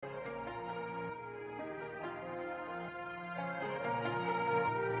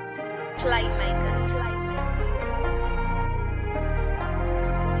Playmakers.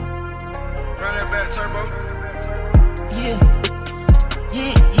 Run that back, Turbo. Yeah,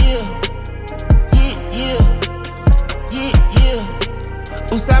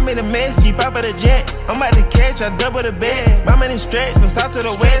 Usai made a mess, G5 of the jet. I'm about to catch, I double the bed. My money stretch from south to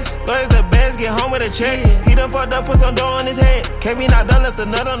the west. Lawyers the best, get home with a check. He done fucked up, put some dough on his head. Can't be not done, left the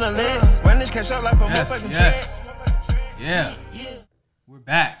nut on the lens. Run this cash out like a motherfucking check. Yeah. We're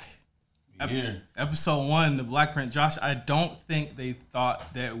back. Yeah. Episode 1, the Black Print. Josh, I don't think they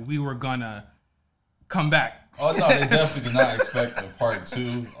thought that we were gonna come back. Oh no, they definitely did not expect a part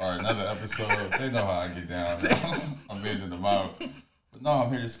 2 or another episode. They know how I get down. I'm bending them out. But no,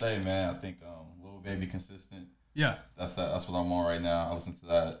 I'm here to stay, man. I think Lil Baby consistent. Yeah. That's what I'm on right now. I listened to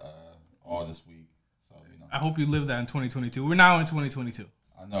that all this week. So I hope you live that in 2022. We're now in 2022.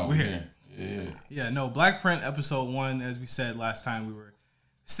 I know. We're here. Yeah. No, Black Print episode 1, as we said last time, we were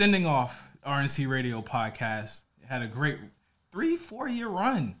sending off RNC Radio podcast. It had a great 3-4 year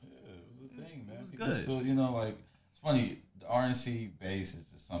run. Yeah, it was a thing, man. It was good. Still, it's funny. The RNC base is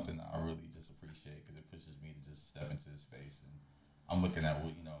just something that I really just appreciate because it pushes me to just step into this space. And I'm looking at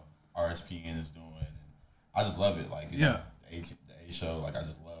what, RSPN is doing. And I just love it. The A show, I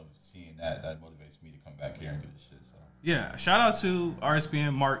just love seeing that. That motivates me to come back here and do this shit. So Yeah, shout out to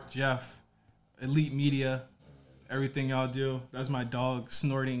RSPN, Mark, Jeff, Elite Media, everything y'all do. That's my dog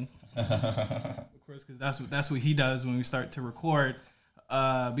snorting, of course, because that's what he does when we start to record.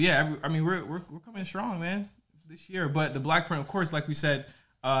 But yeah, we're coming strong, man, this year. But the Black Print, of course, like we said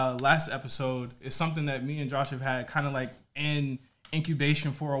last episode, is something that me and Josh have had kind of in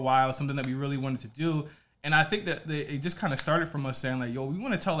incubation for a while. Something that we really wanted to do. And I think that it just kind of started from us saying we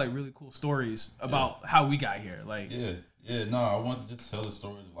want to tell really cool stories about how we got here. I want to just tell the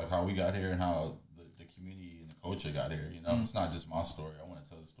stories of how we got here and how the community and the culture got here. It's not just my story. I want to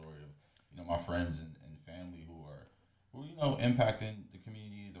tell the story of my friends and family who impacting the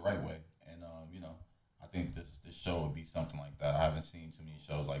community the right way. And I think this show would be something like that. I haven't seen too many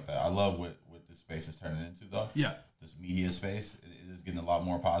shows like that. I love what this space is turning into though. Yeah, this media space it is getting a lot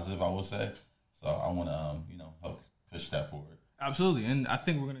more positive, I will say. So I want to, help push that forward. Absolutely, and I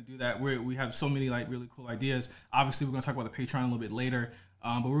think we're gonna do that. We have so many really cool ideas. Obviously, we're gonna talk about the Patreon a little bit later,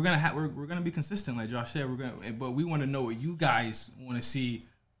 but we're gonna be consistent, like Josh said. But we want to know what you guys want to see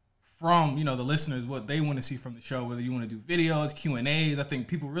from the listeners, what they want to see from the show. Whether you want to do videos, Q&As. I think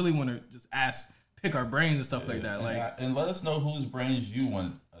people really want to just pick our brains and stuff like that. And let us know whose brains you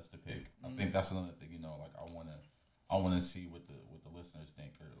want us to pick. I think that's another thing. I want to see what the listeners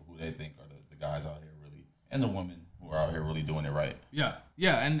think or who they think are the guys out here really, and the women who are out here really doing it right. Yeah,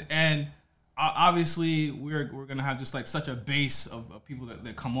 and obviously we're gonna have just such a base of people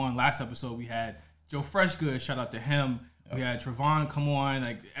that come on. Last episode we had Joe Freshgood, shout out to him. Yep. We had Trevon come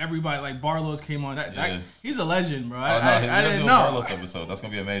on, everybody, Barlow's came on. He's a legend, bro. I didn't know. Barlow's episode. That's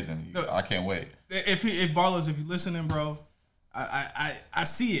gonna be amazing. I can't wait. If Barlow's, if you're listening, bro, I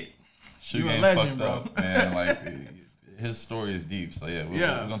see it. You're a legend, bro. Up, man. His story is deep, so we're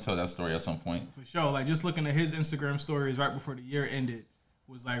gonna tell that story at some point. For sure. Just looking at his Instagram stories right before the year ended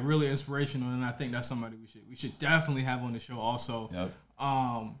was really inspirational, and I think that's somebody we should definitely have on the show also. Yep.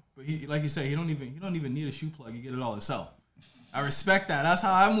 But he, like you said, he don't even need a shoe plug. He get it all himself. I respect that. That's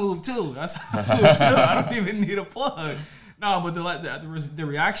how I move too. I don't even need a plug. No, but the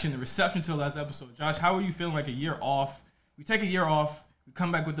reaction, the reception to the last episode. Josh, how are you feeling? A year off. We take a year off. We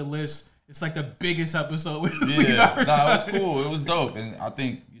come back with the list. It's the biggest episode we've ever done. It was cool. It was dope. And I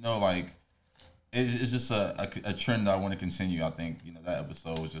think, it's just a trend that I want to continue. I think, that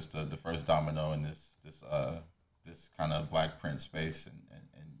episode was just the first domino in this kind of Black Print space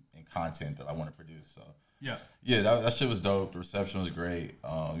and content that I want to produce. So that shit was dope. The reception was great.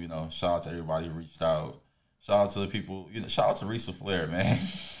 Shout out to everybody who reached out. Shout out to the people, shout out to Risa Flair, man.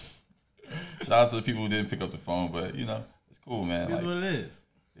 Shout out to the people who didn't pick up the phone, but it's cool, man. It's what it is.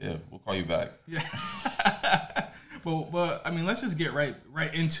 Yeah, we'll call you back. Yeah. but let's just get right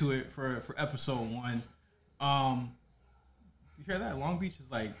into it for episode 1. You hear that? Long Beach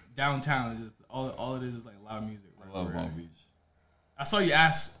is downtown. Just all it is loud music. I love Long Beach. I saw you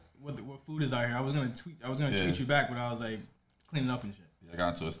ask what food is out here. I was gonna tweet you back, but I was cleaning up and shit. Yeah, I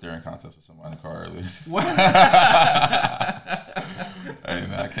got into a staring contest with somebody in the car earlier. What? Hey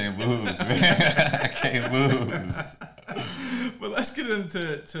man, I can't lose, man. I can't lose. But let's get into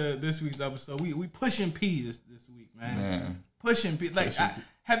this week's episode. We pushing P this week, man. Pushing P.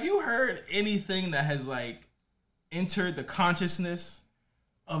 Have you heard anything that has entered the consciousness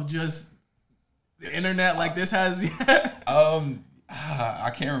of just the internet like this has yet?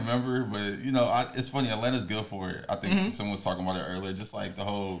 I can't remember, but you know, it's funny. Atlanta's good for it. I think someone was talking about it earlier. Just like the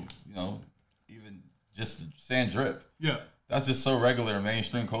whole, you know, even just saying drip. Yeah. That's just so regular in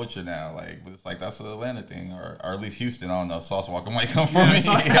mainstream culture now. Like, but it's like that's an Atlanta thing, or at least Houston. I don't know. Sauce Walker might come from me.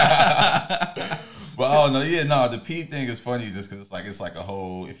 But oh no, yeah, no. The P thing is funny just because it's like a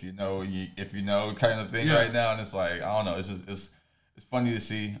whole if you know kind of thing right now, and it's like I don't know. It's just it's funny to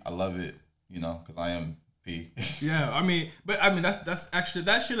see. I love it, you know, because I am P. Yeah, I mean, that's actually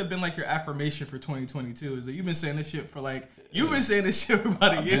that should have been like your affirmation for 2022. Is that you've been saying this shit for like been saying this shit for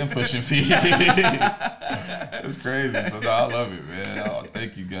about a year. I've been pushing P. It's crazy. So no, I love it, man. Oh,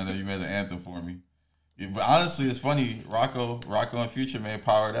 thank you, Gunna. You made an anthem for me. Yeah, but honestly, it's funny. Rocco and Future made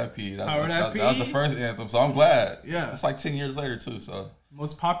Power That P. That was the first anthem, so I'm glad. Yeah, it's like 10 years later too. So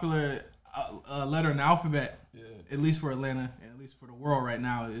most popular letter in the alphabet, at least for Atlanta, and at least for the world right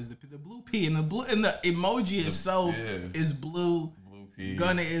now, is the blue P, and the emoji itself is blue.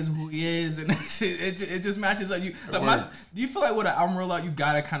 Gunna is who he is, and it just matches up. Do you feel like with an album rollout, you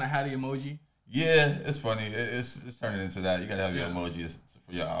gotta kind of have the emoji? Yeah, it's funny. It's turning into that. You gotta have your emojis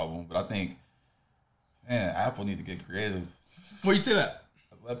for your album, but I think, man, Apple need to get creative. Well, you say that?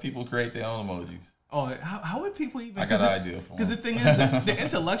 Let people create their own emojis. Oh, how would people even? I got an idea for them. Because the thing is, the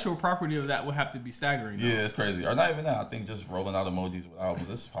intellectual property of that would have to be staggering. Though. Yeah, it's crazy. Or not even that. I think just rolling out emojis with albums,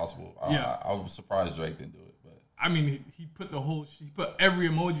 this is possible. I was surprised Drake didn't do it. I mean, he put every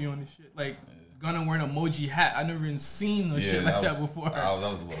emoji on this shit. Like, Gunna wearing an emoji hat. I never even seen no shit like that before. That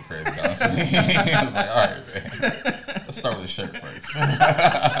was a little crazy, honestly. I was like, all right, man. Let's start with the shirt first.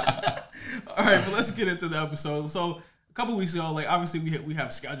 All right, but let's get into the episode. So, a couple weeks ago, like, obviously we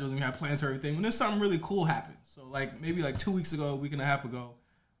have schedules and we have plans for everything. When there's something really cool happens. So, like, maybe like 2 weeks ago, a week and a half ago,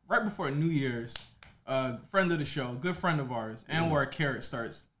 right before New Year's, friend of the show, good friend of ours, Anwar Carrot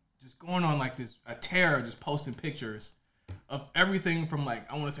starts just going on like this, a tear, just posting pictures of everything from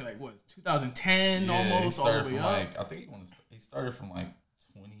like, I want to say like, what, 2010 almost, all the way up? Like, I think he started from like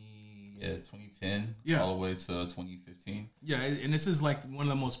 2010 all the way to 2015. Yeah, and this is like one of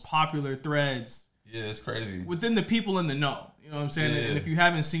the most popular threads. Yeah, it's crazy. Within the people in the know. You know what I'm saying? Yeah. And if you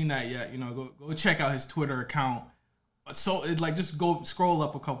haven't seen that yet, you know, go check out his Twitter account. So, just go scroll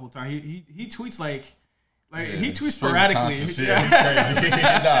up a couple of times. He tweets like he tweets sporadically.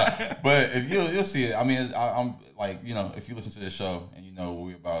 But if you'll see it. I mean, I'm like, you know, if you listen to this show and you know what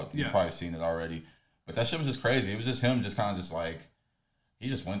we're about, you've probably seen it already. But that shit was just crazy. It was just him, just kind of just like he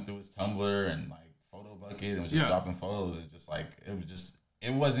just went through his Tumblr and like photo bucket and was just dropping photos and just like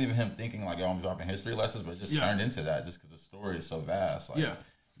it wasn't even him thinking like, oh, I'm dropping history lessons, but it just turned into that just because the story is so vast. Like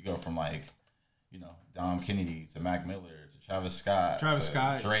you go from like, you know, Dom Kennedy to Mac Miller. Travis Scott,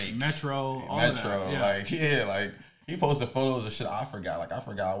 Drake, Metro, like like he posted photos of shit I forgot. Like I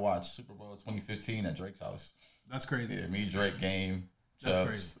forgot I watched Super Bowl 2015 at Drake's house. That's crazy. Yeah, me, Drake, game. That's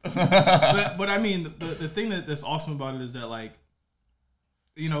crazy. but I mean, the thing that's awesome about it is that like,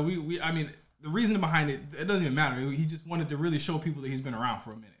 you know, I mean, the reason behind it doesn't even matter. He just wanted to really show people that he's been around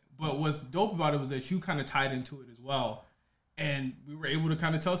for a minute. But what's dope about it was that you kind of tied into it as well. And we were able to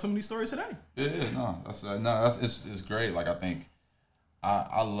kind of tell some of these stories today. It's great. Like I think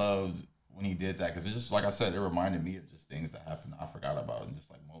I loved when he did that because it just like I said, it reminded me of just things that happened I forgot about and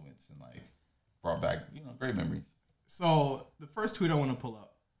just like moments and like brought back great memories. So the first tweet I want to pull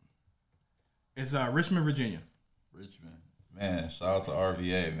up is Richmond, Virginia. Richmond, man, shout out to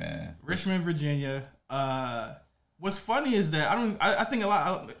RVA, man. Richmond, Virginia. What's funny is that I think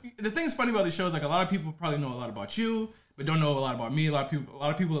the thing that's funny about these shows, like a lot of people probably know a lot about you, but don't know a lot about me. A lot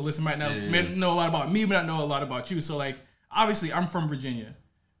of people that listen might not know a lot about me, but not know a lot about you. So like, obviously, I'm from Virginia,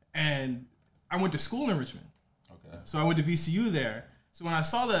 and I went to school in Richmond. Okay. So I went to VCU there. So when I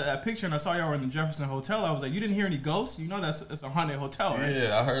saw that picture and I saw y'all were in the Jefferson Hotel, I was like, you didn't hear any ghosts? You know that's a haunted hotel, right?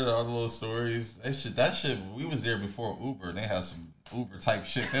 Yeah, I heard all the little stories. That shit. We was there before Uber, and they had some Uber type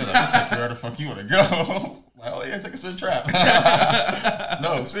shit. They was like, we'll take you where the fuck you want to go. Like, oh yeah, take us to the trap.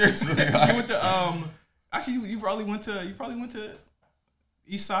 No, seriously. Like, you went to actually you probably went to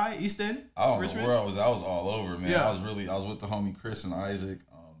East Side, East End. I don't Richmond? know where I was. I was all over, man. Yeah. I was with the homie Chris and Isaac,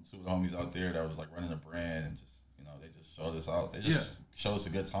 two of the homies out there that was like running a brand and just they just showed us out. They just showed us a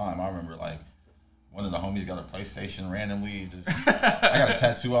good time. I remember like one of the homies got a PlayStation randomly. I got a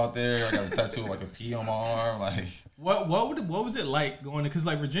tattoo out there. I got a tattoo like a P on my arm. Like what was it like going to? Because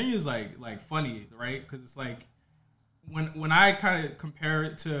like Virginia's like funny, right? Because it's like when I kind of compare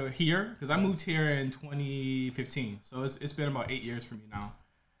it to here, because I moved here in 2015, so it's been about 8 years for me now.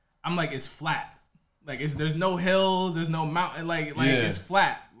 I'm like, it's flat. Like there's no hills, there's no mountain. Like it's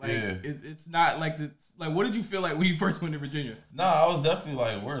flat. Like, Yeah. it's not like this. Like, what did you feel like when you first went to Virginia? No, I was definitely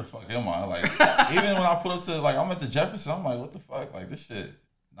like, where the fuck am I? Like, even when I put up to, like, I'm at the Jefferson, I'm like, what the fuck? Like, this shit,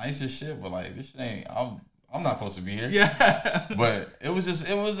 nice as shit, but like, this shit ain't, I'm not supposed to be here. Yeah. But it was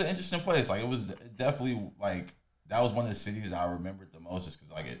an interesting place. Like, it was definitely, like, that was one of the cities I remembered the most just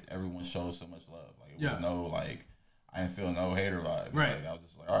because, like, everyone showed so much love. Like, it was no, like, I didn't feel no hater vibe. Right. Like, I was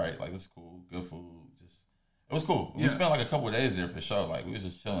just like, all right, like, this is cool, good food. It was cool. We Yeah. spent like a couple of days there for sure. Like, we was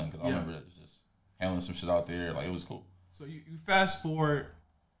just chilling because I remember just handling some shit out there. Like, it was cool. So you fast forward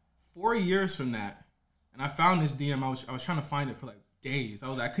 4 years from that, and I found this DM. I was trying to find it for like days.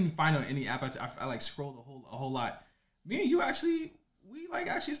 I couldn't find it on any app. I like scrolled a whole lot. Me and you actually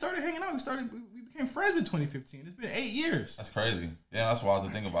started hanging out. We became friends in 2015. It's been 8 years. That's crazy. Yeah, that's what I was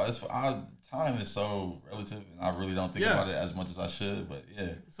to think about. Time is so relative, and I really don't think about it as much as I should. But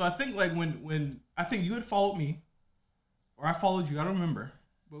yeah. So I think like when I think you had followed me, or I followed you. I don't remember.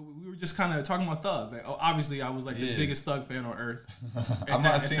 But we were just kind of talking about Thug. Like, obviously, I was like the biggest Thug fan on earth. I might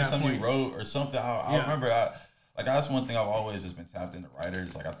have seen something you wrote or something. I remember. That's one thing I've always just been tapped into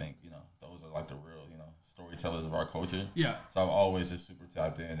writers. Like, I think those are like the real storytellers of our culture. Yeah. So I've always just super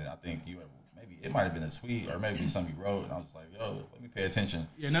tapped in, and I think maybe it might have been a tweet or maybe something you wrote, and I was like, yo, let me pay attention.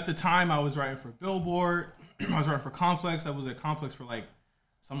 Yeah. And at the time, I was writing for Billboard. I was writing for Complex. I was at Complex for like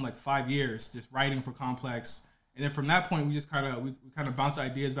 5 years, just writing for Complex. And then from that point, we just kind of bounced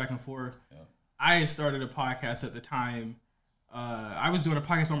ideas back and forth. Yeah. I started a podcast at the time. I was doing a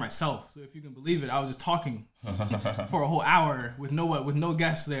podcast by myself, so if you can believe it, I was just talking for a whole hour with no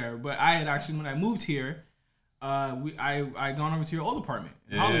guests there. But I had actually, when I moved here, I gone over to your old apartment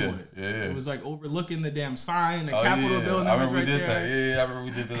in Hollywood. Yeah. It was like overlooking the damn sign, the Capitol building was right there. That. Yeah, I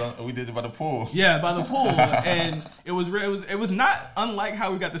remember we did it by the pool. Yeah, by the pool, and it was not unlike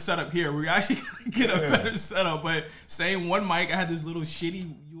how we got the setup here. We actually get a better setup, but same one mic. I had this little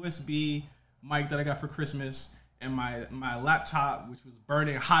shitty USB mic that I got for Christmas. And my laptop, which was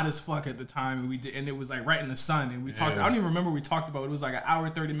burning hot as fuck at the time, and it was like right in the sun. And we talked. I don't even remember what we talked about. It was like an hour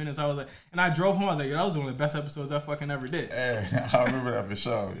 30 minutes. I was like, and I drove home. I was like, yo, that was one of the best episodes I fucking ever did. Yeah, I remember that for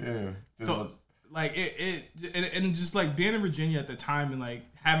sure. Yeah. So like and just like being in Virginia at the time and like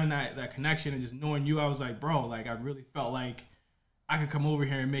having that connection and just knowing you, I was like, bro, like I really felt like I could come over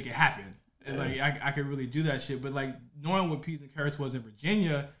here and make it happen. And like I could really do that shit. But like knowing what Peas and Carrots was in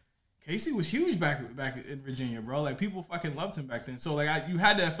Virginia. Casey was huge back in Virginia, bro. Like, people fucking loved him back then. So, like, you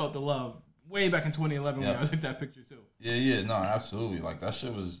had to have felt the love way back in 2011 when I was at that picture, too. Yeah, no, absolutely. Like, that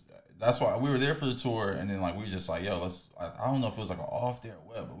shit was... That's why we were there for the tour, and then, like, we were just like, yo, let's... I don't know if it was, like, an off day or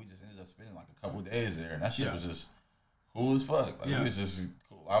what, but we just ended up spending, like, a couple of days there, and that shit was just cool as fuck. Like, it was just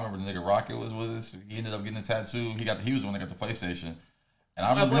cool. I remember the nigga Rocket was with us. He ended up getting a tattoo. He was the one that got the PlayStation. And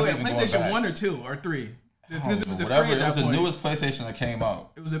I remember PlayStation 1 or 2 or 3? Because it was a 3 at that point. It was the newest PlayStation that came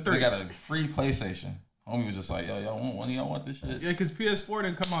out. It was a 3. They got a free PlayStation. Homie was just like, yo, when do y'all want this shit? Yeah, because PS4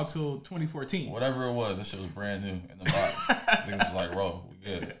 didn't come out till 2014. Whatever it was, that shit was brand new in the box. Niggas was like, bro, we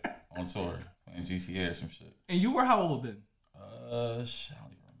good. On tour. Playing GTA or some shit. And you were how old then? I don't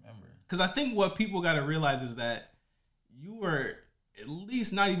even remember. Because I think what people got to realize is that you were at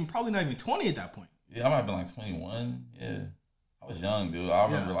least probably not even 20 at that point. Yeah, I might have been like 21. Yeah. I was young, dude. I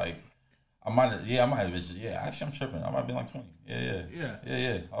remember like, I might have been. Yeah, actually, I'm tripping. I might have been like 20.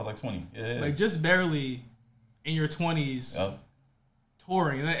 Yeah. I was like 20. Yeah. Like just barely in your 20s,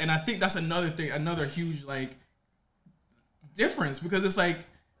 touring, and I think that's another thing, another huge like difference because it's like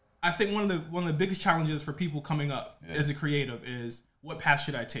I think one of the biggest challenges for people coming up as a creative is what path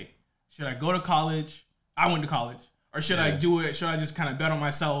should I take? Should I go to college? I went to college. Or should I do it? Should I just kind of bet on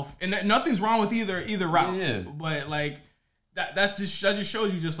myself? And nothing's wrong with either route. Yeah. But like. That just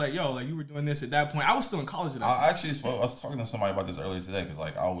shows you just like, yo, like you were doing this at that point. I was still in college at that point. I was talking to somebody about this earlier today because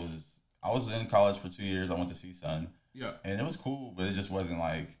like I was in college for 2 years. I went to CSUN. Yeah. And it was cool, but it just wasn't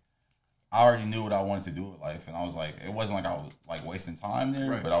like I already knew what I wanted to do with life, and I was like, it wasn't like I was like wasting time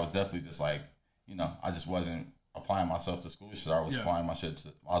there, but I was definitely just like, I just wasn't applying myself to school shit. I was applying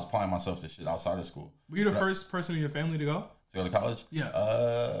myself to shit outside of school. Were you the first person in your family to go? To go to college? Yeah.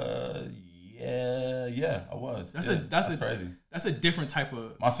 Yeah, I was. That's crazy. That's a different type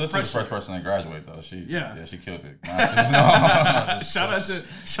of. My sister was the first person to graduate though. She killed it. Shout out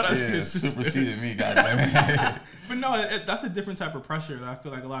to your sister. Superseded me, goddamn. But no, that's a different type of pressure that I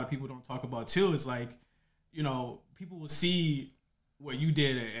feel like a lot of people don't talk about too. It's like, people will see what you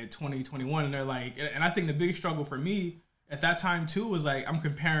did at 20, 21, and they're like, and I think the big struggle for me at that time too was like I'm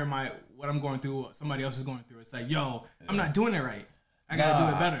comparing what I'm going through, what somebody else is going through. It's like, yo, I'm not doing it right. I gotta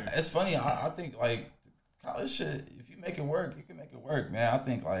do it better. It's funny. I think like college shit. If you make it work, you can make it work, man. I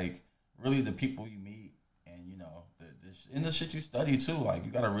think like really the people you meet and in the shit you study too. Like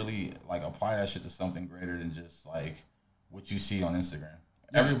you gotta really like apply that shit to something greater than just like what you see on Instagram.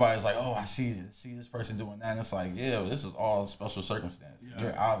 Yeah. Everybody's like, oh, I see this person doing that. And it's like, yeah, this is all special circumstance.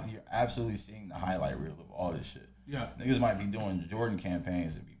 Yeah. You're absolutely seeing the highlight reel of all this shit. Yeah, niggas might be doing Jordan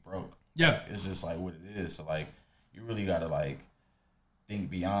campaigns and be broke. Yeah, like, it's just like what it is. So like, you really gotta like think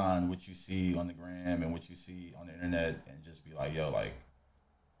beyond what you see on the gram and what you see on the internet, and just be like, yo, like,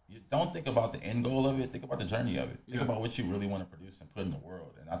 you don't think about the end goal of it. Think about the journey of it. Think about what you really want to produce and put in the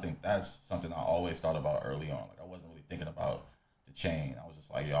world. And I think that's something I always thought about early on. Like I wasn't really thinking about the chain. I was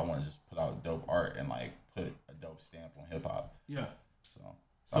just like, yo, I want to just put out dope art and like put a dope stamp on hip hop. Yeah.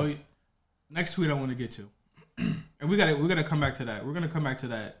 So next tweet I want to get to, and we gotta come back to that. We're gonna come back to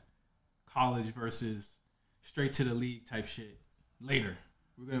that college versus straight to the league type shit later.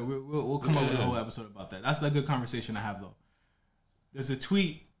 We'll come up with a whole episode about that. That's a good conversation to have though. There's a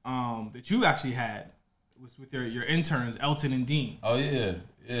tweet that you actually had was with your interns, Elton and Dean. Oh yeah.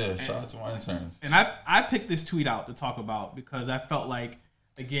 Shout out to my interns. And I picked this tweet out to talk about because I felt like,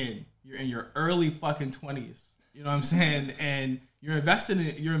 again, you're in your early fucking 20s. You know what I'm saying? And you're investing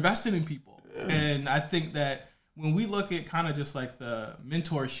in people. Yeah. And I think that when we look at kind of just like the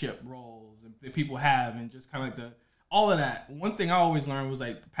mentorship roles that people have, and just kind of like all of that, one thing I always learned was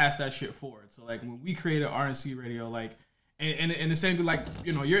like pass that shit forward. So like when we created RNC Radio, like. And the same, like,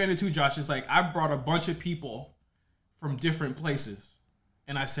 you know, you're in it too, Josh. It's like I brought a bunch of people from different places,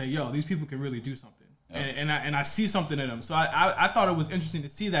 and I say, yo, these people can really do something, and I see something in them. So I thought it was interesting to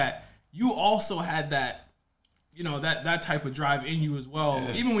see that you also had that, you know, that type of drive in you as well,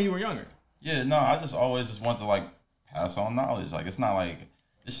 even when you were younger. Yeah, no, I just always just want to like pass on knowledge. Like it's not like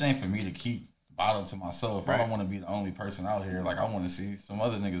this ain't for me to keep bottled to myself. Right. I don't want to be the only person out here. Like I want to see some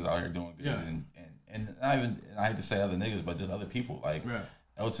other niggas out here doing good and I hate to say other niggas, but just other people. Like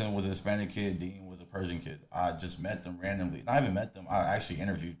Elton was a Hispanic kid, Dean was a Persian kid. I just met them randomly. Not even met them. I actually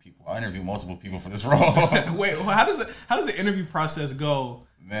interviewed people. I interviewed multiple people for this role. Wait, how does the interview process go?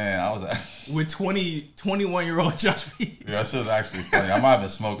 Man, I was with 21-year-old Josh Peace. Yeah, that shit was actually funny. I might have been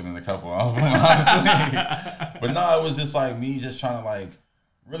smoking in a couple of them, honestly. But no, it was just like me just trying to like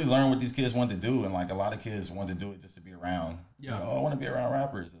really learn what these kids wanted to do, and like a lot of kids wanted to do it just to be around. Yeah, like, oh, I want to be around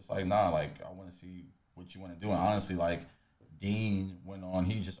rappers. It's like nah, like I want to see what you want to do. And honestly, like Dean went on,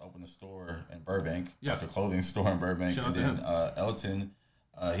 he just opened a store in Burbank, like a clothing store in Burbank. Shout and then Elton,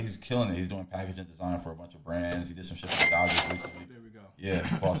 he's killing it. He's doing packaging design for a bunch of brands. He did some shit for the Dodgers recently. There we go. Yeah,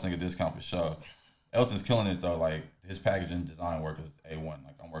 boss nigga discount for sure. Elton's killing it though. Like his packaging design work is A1.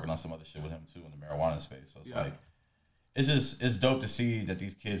 Like I'm working on some other shit with him too in the marijuana space. So it's like. It's dope to see that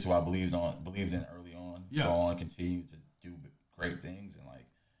these kids who I believed in early on go on, continue to do great things, and like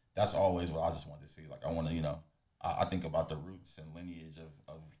that's always what I just want to see. Like I want to, you know, I think about the roots and lineage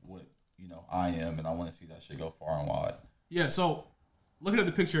of what, you know, I am, and I want to see that shit go far and wide. Yeah. So looking at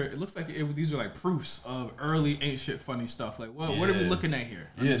the picture, it looks like these are like proofs of early ain't shit funny stuff. Like what are we looking at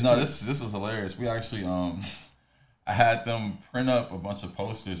here? Yeah. No, this is hilarious. We actually I had them print up a bunch of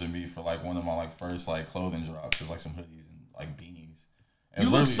posters of me for like one of my like first like clothing drops. There's like some hoodies and like beanies. And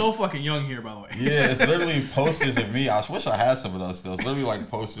you look so fucking young here, by the way. Yeah, it's literally posters of me. I wish I had some of those still. It's literally like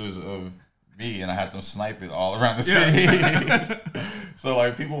posters of me, and I had them snipe it all around the city. So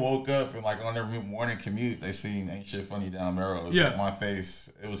like people woke up and like on their morning commute, they seen Ain't Shit Funny down Melrose. Yeah, my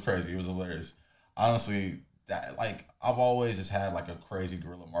face. It was crazy. It was hilarious. Honestly, that like I've always just had like a crazy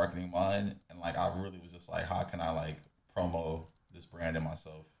guerrilla marketing mind, and like I really was just like, how can I like promo this brand and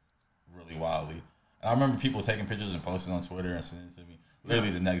myself really wildly? And I remember people taking pictures and posting on Twitter and sending it to me.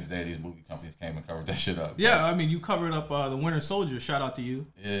 Literally the next day, these movie companies came and covered that shit up. Yeah, I mean, you covered up the Winter Soldier. Shout out to you.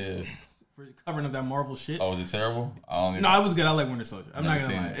 Yeah. For covering up that Marvel shit. Oh, was it terrible? No, it was good. I like Winter Soldier. I'm not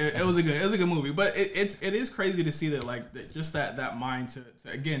gonna lie. It was a good movie. But it is crazy to see that like just that mind to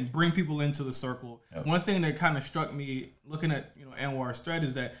again bring people into the circle. Yep. One thing that kind of struck me looking at Anwar's thread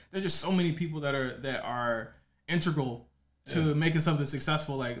is that there's just so many people that are integral to making something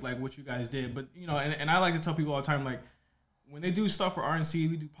successful like what you guys did. But and I like to tell people all the time, like, when they do stuff for RNC,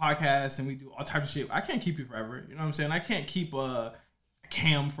 we do podcasts and we do all types of shit. I can't keep you forever. You know what I'm saying? I can't keep a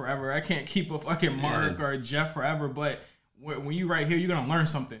Cam forever. I can't keep a fucking Mark or a Jeff forever. But when you right here, you're gonna learn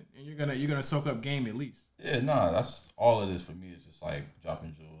something and you're gonna soak up game at least. Yeah, no, that's all it is for me. Is just like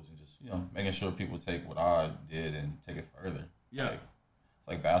dropping jewels and just making sure people take what I did and take it further. Yeah, it's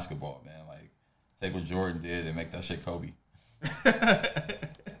like basketball, man. Like take what Jordan did and make that shit Kobe.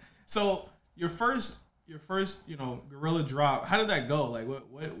 So your first guerrilla drop, how did that go? Like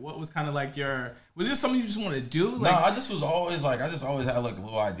what was kind of like was this something you just wanted to do? Like, no, I just always had like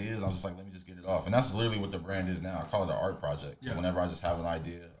little ideas. I was just like, let me just get it off. And that's literally what the brand is now. I call it an art project. Yeah. Whenever I just have an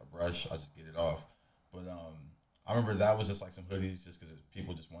idea, a brush, I just get it off. But I remember that was just like some hoodies, just because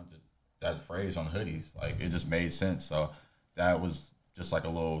people just wanted that phrase on hoodies. Like it just made sense. So that was just like a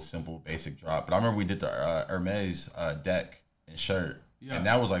little simple basic drop. But I remember we did the Hermes deck and shirt, and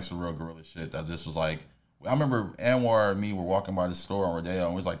that was like some real guerrilla shit. That just was like, I remember Anwar and me were walking by the store on Rodeo, and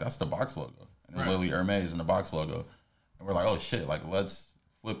we was like, that's the box logo, and it was literally Hermes in the box logo, and we're like, oh shit, like let's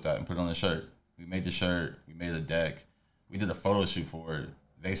flip that and put it on the shirt. We made the shirt, we made a deck, we did a photo shoot for it.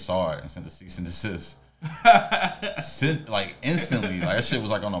 They saw it and sent a cease and desist. Like instantly, like that shit was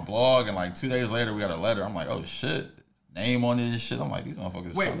like on a blog, and like 2 days later we got a letter. I'm like, oh shit, name on this shit. I'm like, these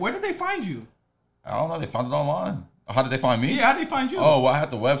motherfuckers. Wait, where did they find you? I don't know. They found it online. How did they find me? Yeah, how did they find you? Oh, well, I had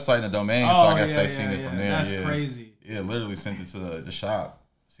the website and the domain, so I guess they seen it from there. That's crazy. Yeah, literally sent it to the shop.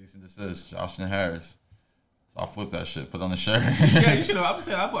 Cease and desist, Josh and Harris. So I flipped that shit, put it on the shirt. Yeah, you should have. I put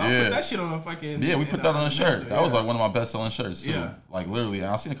that shit on a fucking. Yeah, we put that on the shirt. That was like one of my best selling shirts. Too. Yeah. Like literally, and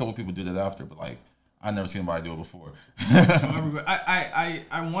I've seen a couple people do that after, but like I never seen anybody do it before.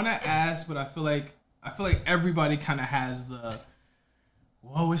 I want to ask, but I feel like everybody kind of has the.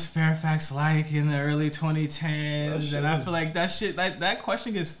 What was Fairfax like in the early 2010s? And I feel like that shit, that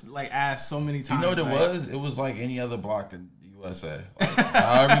question gets like asked so many times. You know what it was? It was like any other block in the USA. Like,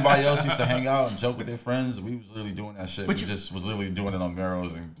 how everybody else used to hang out and joke with their friends. We was literally doing that shit. But we just was literally doing it on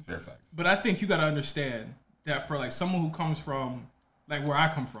Melrose and Fairfax. But I think you got to understand that for like someone who comes from like where I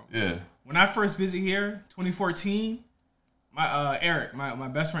come from. Yeah. When I first visited here, 2014, my Eric, my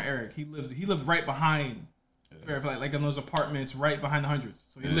best friend Eric, he lived right behind. Fairfax, like in those apartments right behind the Hundreds.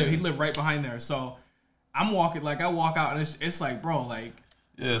 So he lived right behind there. So I'm walking, like I walk out and it's like, bro, like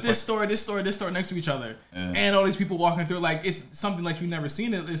this store next to each other. Yeah. And all these people walking through, like it's something like you've never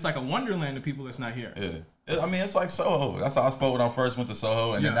seen it. It's like a wonderland of people that's not here. Yeah. I mean, it's like Soho. That's how I felt when I first went to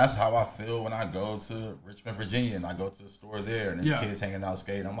Soho. And then that's how I feel when I go to Richmond, Virginia, and I go to the store there and there's kids hanging out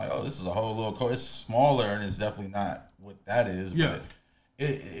skating. I'm like, oh, this is a whole little it's smaller and it's definitely not what that is. But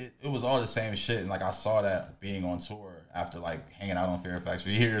it was all the same shit, and like I saw that being on tour after like hanging out on Fairfax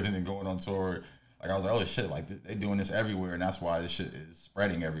for years and then going on tour. Like I was like, oh shit, like they doing this everywhere, and that's why this shit is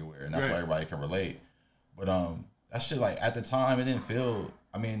spreading everywhere, and that's why everybody can relate. But that shit like at the time it didn't feel.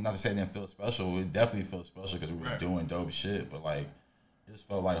 I mean, not to say it didn't feel special. It definitely felt special because we were doing dope shit. But like, it just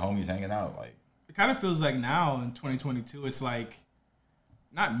felt like homies hanging out. Like it kind of feels like now in 2022, it's like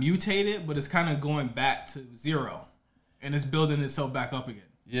not mutated, but it's kind of going back to zero. And it's building itself back up again.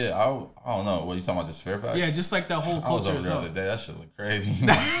 Yeah, I don't know. What, you talking about, just Fairfax? Yeah, just like that whole culture. I was over there the other day. That shit look crazy.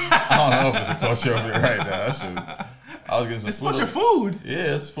 I don't know if it's a culture over there right now. That shit. I was getting some it's food. It's your food.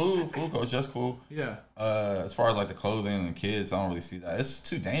 Yeah, it's food culture. That's cool. Yeah. As far as like the clothing and the kids, I don't really see that. It's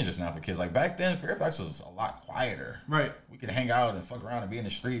too dangerous now for kids. Like back then, Fairfax was a lot quieter. Right. We could hang out and fuck around and be in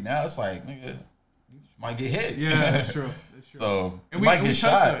the street. Now it's like, nigga, you might get hit. Yeah, that's true. So we might get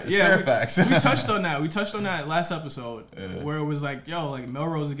shot. Fairfax. We touched on that. We touched on that last episode where it was like, yo, like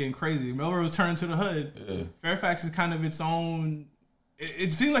Melrose is getting crazy. Melrose turned to the hood. Yeah. Fairfax is kind of its own.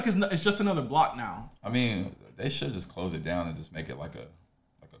 It seems like it's just another block now. I mean, they should just close it down and just make it like a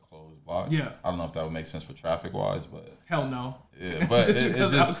closed block. Yeah. I don't know if that would make sense for traffic wise, but hell no. Yeah, but just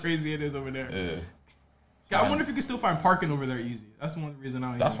because of how crazy it is over there. Yeah. I wonder if you can still find parking over there easy. That's one reason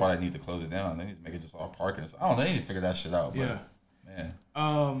I. That's why they need to close it down. They need to make it just all parking. I don't know. They need to figure that shit out. But,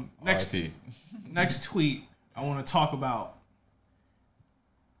 man. Next tweet I want to talk about.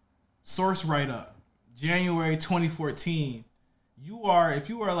 Source write up, January 2014. If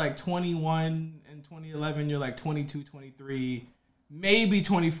you are like 21 in 2011, you're like 22, 23, maybe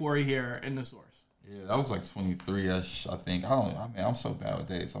 24 here in the source. Yeah, that was like 23ish. I think. I'm so bad with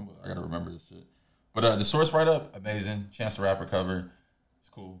dates. I gotta remember this shit. But the source write-up, amazing. Chance the Rapper cover, it's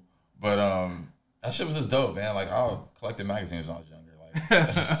cool. But that shit was just dope, man. Like, I collected magazines when I was younger.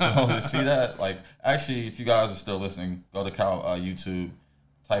 Like, so to see that, like, actually, if you guys are still listening, go to YouTube,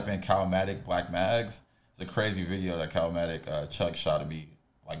 type in Calmatic Black Mags. It's a crazy video that Calmatic Chuck shot of me,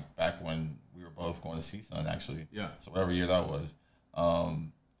 like, back when we were both going to CSUN, actually. Yeah. So whatever year that was.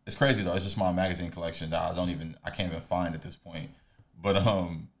 It's crazy, though. It's just my magazine collection that I can't even find at this point. But,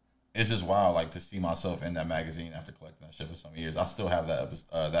 it's just wild, like, to see myself in that magazine after collecting that shit for some years. I still have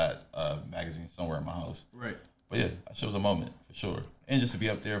that magazine somewhere in my house. Right. But yeah, that shit was a moment for sure. And just to be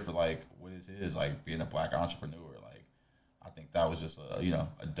up there for like what it is, like being a black entrepreneur, like I think that was just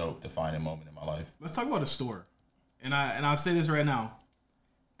a dope defining moment in my life. Let's talk about a store, and I'll say this right now.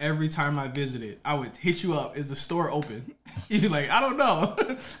 Every time I visited, I would hit you up. Is the store open? You'd be like, I don't know.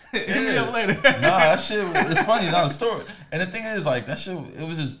 Hit me up later. Nah, that shit, it's funny. Not the store. And the thing is, like, that shit, it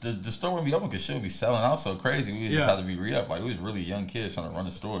was just, the store wouldn't be open because shit would be selling out so crazy. We just had to be re-up. Like, we was really young kids trying to run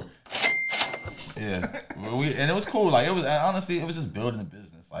the store. Yeah, and it was cool. Like it was honestly, it was just building a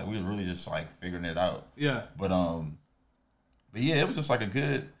business. Like we were really just like figuring it out. Yeah. But yeah, it was just like a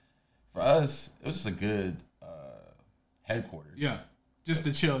good for us. It was just a good headquarters. Yeah. Just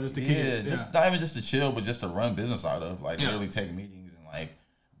to chill, just to kick it. Just not even just to chill, but just to run business out of. Like literally take meetings and like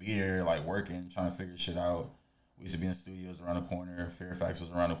be there, like working, trying to figure shit out. We used to be in studios around the corner. Fairfax was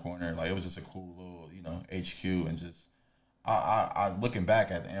around the corner. Like it was just a cool little, HQ, and just I looking back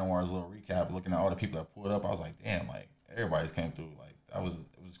at Anwar's little recap, looking at all the people that pulled up, I was like, damn, like everybody's came through. Like it was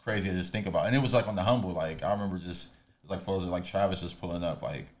crazy to just think about, and it was like on the humble. Like I remember just it was like photos of like Travis just pulling up,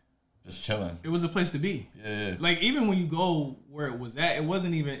 like just chilling. It was a place to be. Yeah. Like even when you go where it was at, it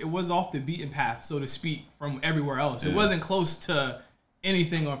was off the beaten path, so to speak, from everywhere else. Yeah. It wasn't close to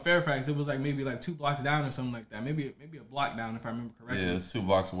anything on Fairfax. It was like maybe like 2 blocks down or something like that. Maybe a block down if I remember correctly. Yeah, it's 2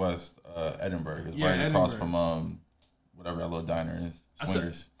 blocks west, Edinburgh. It's right across from whatever that little diner is.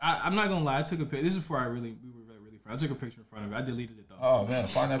 Swingers. I'm not gonna lie. I took a picture. This is before we were really friends. I took a picture in front of it. I deleted it though. Oh man,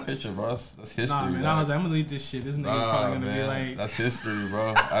 find that picture, bro. That's history. Nah, man. I was like, I'm gonna delete this shit. This nigga probably gonna be like, that's history,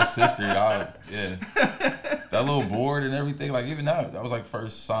 bro. That's history. Yeah. That little board and everything. Like even that was like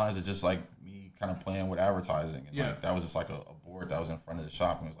first signs of just like me kind of playing with advertising. And like that was just like a board that was in front of the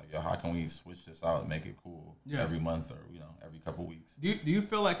shop and it was like, yo, how can we switch this out and make it cool every month or every couple weeks? Do you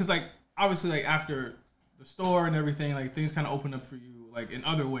feel like, because like obviously like after the store and everything, like things kind of opened up for you like in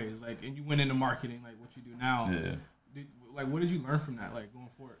other ways, like, and you went into marketing, like what you do now. Yeah. What did you learn from that, like going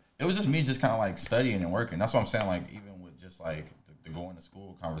forward? It was just me just kind of like studying and working. That's what I'm saying. Like even with just like the going to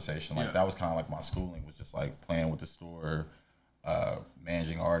school conversation, like that was kind of like my schooling was just like playing with the store,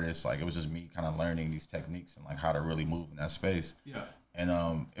 managing artists. Like it was just me kind of learning these techniques and like how to really move in that space. Yeah.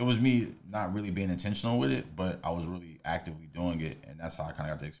 And it was me not really being intentional with it, but I was really actively doing it, and that's how I kind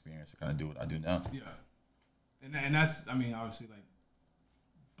of got the experience to kind of do what I do now. Yeah. And that's, I mean, obviously like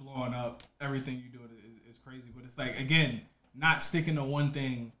blowing up everything you do is crazy, but it's like, again, not sticking to one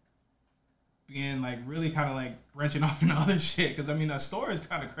thing, being like really kind of like branching off into other shit. Because I mean, a store is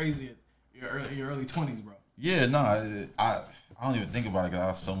kind of crazy at your early 20s, bro. Yeah, no, I don't even think about it because I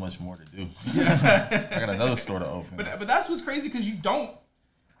have so much more to do. I got another store to open. But that's what's crazy because you don't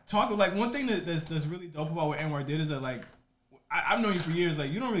talk, like one thing that's really dope about what Anwar did is that like I've known you for years, like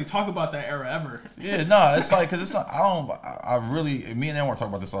you don't really talk about that era ever. Yeah, no, it's like because it's not. I really. Me and Anwar talk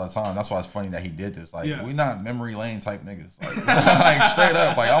about this all the time. That's why it's funny that he did this. Like we not memory lane type niggas. Like, like straight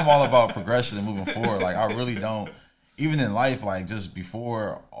up. Like I'm all about progression and moving forward. Like I really don't. Even in life, like just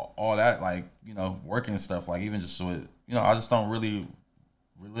before all that, like working stuff. Like even just with I just don't really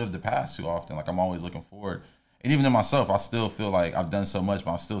relive the past too often. Like I'm always looking forward. And even in myself, I still feel like I've done so much,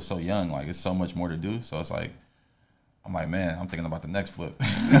 but I'm still so young. Like it's so much more to do. So it's like. I'm like, man, I'm thinking about the next flip.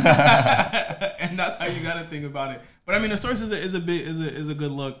 And that's how you gotta think about it. But I mean, the source is a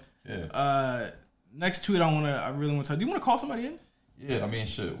good look. Yeah. Next tweet I really want to talk. Do you want to call somebody in? Yeah, I mean,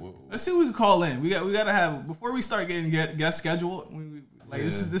 shit. Let's see who we can call in. We gotta have, before we start getting guest scheduled.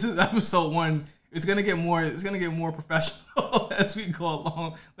 This is episode 1. It's gonna get more professional as we go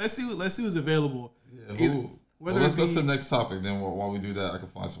along. Let's see who's available. Yeah. Let's go to the next topic. Then while we do that, I can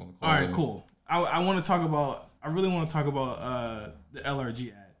find someone to call. All right, cool. I really want to talk about the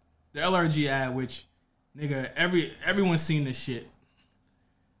LRG ad. The LRG ad, which, nigga, everyone's seen this shit.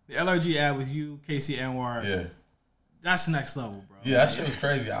 The LRG ad with you, Casey Anwar. Yeah. That's next level, bro. Yeah, that shit was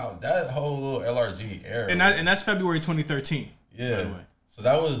crazy. That whole little LRG era. And that's February 2013. Yeah. By the way. So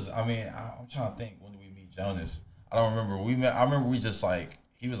that was, I mean, I'm trying to think, when did we meet Jonas? I don't remember. I remember we just like,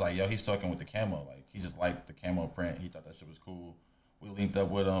 he was like, yo, he's talking with the camo. Like, he just liked the camo print. He thought that shit was cool. We linked up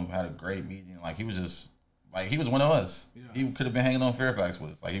with him, had a great meeting. Like, he was just, like, he was one of us. Yeah. He could have been hanging on Fairfax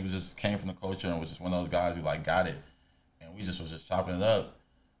with us. Like, he was just came from the culture and was just one of those guys who, like, got it. And we just was just chopping it up.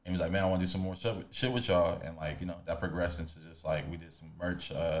 And he was like, man, I want to do some more shit with y'all. And, like, that progressed into just, like, we did some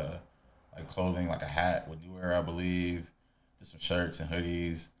merch, like, clothing, like a hat with New Era, I believe. Did some shirts and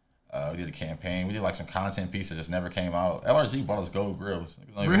hoodies. We did a campaign. We did, like, some content pieces that just never came out. LRG bought us gold grills.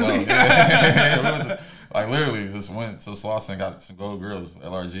 Really? Yeah. Like, literally, just went to Slauson and got some gold grills.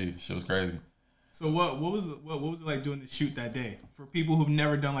 LRG. Shit was crazy. So what was it like doing the shoot that day? For people who've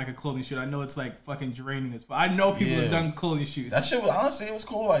never done like a clothing shoot, I know it's like fucking draining as fuck. I know people have done clothing shoots. That shit was, honestly, it was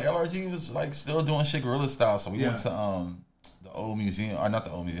cool. Like LRG was like still doing shit guerrilla style. So we went to the old museum, or not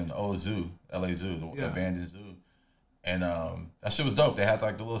the old museum, the old zoo, LA Zoo, the abandoned zoo. And that shit was dope. They had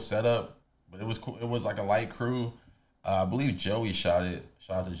like the little setup, but it was cool. It was like a light crew. I believe Joey shot it.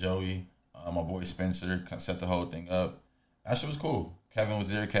 Shout out to Joey. My boy Spencer set the whole thing up. That shit was cool. Kevin was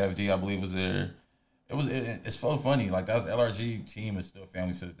there. Kev D, I believe, was there. It's so funny. Like, that was LRG team is still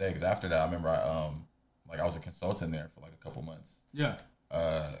family to this day. Because after that, I remember I was a consultant there for like a couple months. Yeah.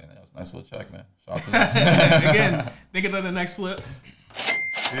 And that was a nice little check, man. Shout out to them. Again, thinking of the next flip.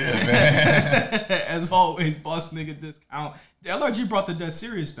 Yeah, man. As always, boss nigga discount. The LRG brought the Dead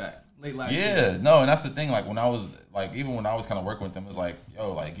Serious back late last year. Yeah, no, and that's the thing. Like when I was even when I was kind of working with them, it was like,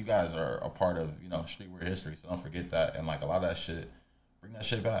 yo, like you guys are a part of streetwear history, so don't forget that. And like a lot of that shit, bring that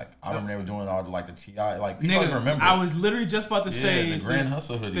shit back. I remember they were doing all the like the TI, like people don't even remember. I was literally just about to say the Grand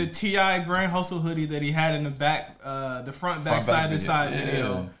Hustle hoodie, the TI Grand Hustle hoodie that he had in the back, the front side to side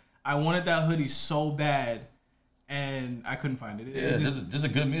video. I wanted that hoodie so bad, and I couldn't find it. There's a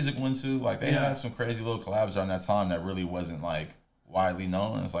good music one too. Like they had some crazy little collabs around that time that really wasn't like widely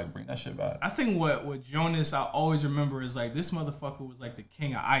known. It's like bring that shit back. I think what Jonas I always remember is like this motherfucker was like the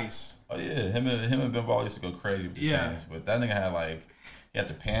king of ice. Oh yeah, him and Ben Ball used to go crazy with the chains, but that nigga had like. He had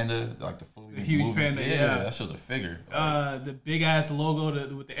the panda, like the fully huge moving. panda. Yeah, that shit was a figure. Like, the big ass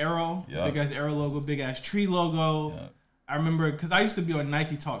logo with the arrow, big ass arrow logo, big ass tree logo. Yep. I remember because I used to be on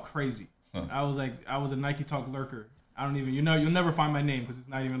Nike Talk crazy. I was a Nike Talk lurker. I don't even you'll never find my name because it's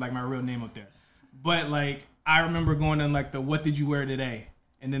not even like my real name up there. But like I remember going in like the what did you wear today,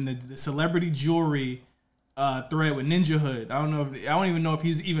 and then the celebrity jewelry thread with Ninja Hood. I don't even know if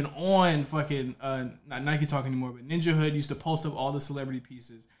he's even on fucking not Nike Talk anymore, but Ninja Hood used to post up all the celebrity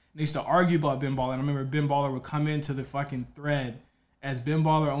pieces. And they used to argue about Ben Baller. And I remember Ben Baller would come into the fucking thread as Ben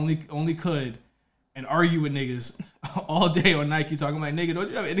Baller only could and argue with niggas all day on Nike Talk. I'm like, nigga,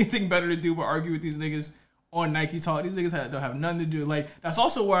 don't you have anything better to do but argue with these niggas on Nike Talk? These niggas don't have nothing to do. Like that's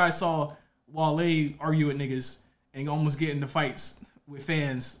also where I saw Wale argue with niggas and almost get into fights with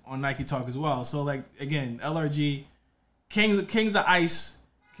fans on Nike Talk as well. So like again, LRG, kings of ice,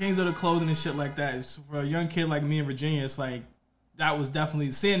 kings of the clothing and shit like that. So for a young kid like me in Virginia, it's like that was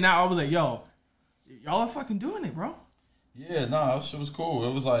definitely seeing now. I was like, yo, y'all are fucking doing it, bro. Yeah, that shit was cool.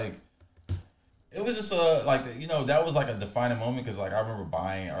 It was like, it was just like that was like a defining moment because like I remember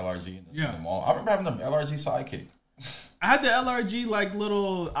buying LRG in the mall. I remember having the LRG sidekick. I had the LRG like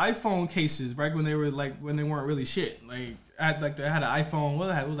little iPhone cases right when they weren't really shit. Like I had an iPhone. What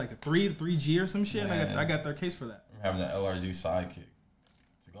I had, it was like a 3G or some shit. And I got their case for that. I remember having the LRG sidekick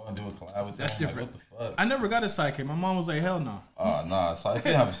to go and do a collab with. That's different. Like, what the fuck? I never got a sidekick. My mom was like, hell no. Nah. If you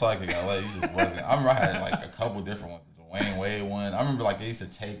didn't have a sidekick in LA, you just wasn't. I remember I had like a couple different ones. The Dwayne Wade one. I remember like they used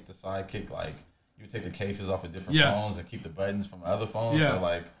to take the sidekick like you would take the cases off of different phones and keep the buttons from other phones. Yeah. So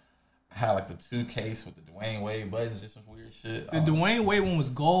like. I had like the 2 case with the Dwayne Wade buttons and some weird shit. The Dwayne Wade one was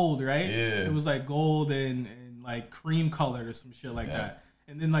gold, right? Yeah. It was like gold and like cream colored or some shit like that.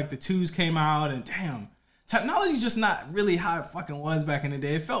 And then like the 2s came out and damn, technology just not really how it fucking was back in the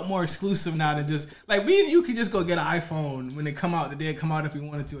day. It felt more exclusive now than just like me and you could just go get an iPhone when it come out the day it come out if we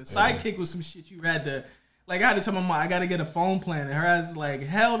wanted to. A sidekick was some shit you had to like I had to tell my mom I gotta get a phone plan and her ass is like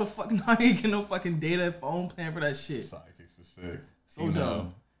hell the fuck no, I ain't get no fucking data phone plan for that shit. Sidekicks are sick. So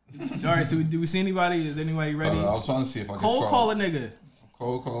dumb. All right, so do we see anybody? Is anybody ready? I was trying to see if I could call a nigga.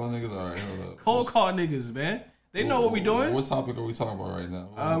 Cold calling niggas? All right, hold up. Cold call niggas, man. They know what we doing. What topic are we talking about right now?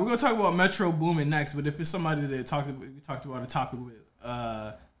 We're going to talk about Metro Boomin next, but if it's somebody that we talked about a topic with,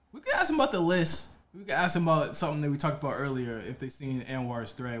 we could ask them about the list. We could ask them about something that we talked about earlier if they seen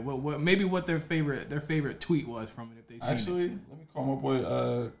Anwar's thread. What their favorite tweet was from it if they seen Actually, it. let me call my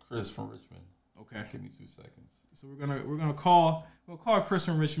boy Chris from Richmond. Okay. Give me 2 seconds. So we're gonna call Chris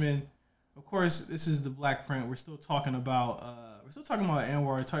from Richmond. Of course, this is the Black Print. We're still talking about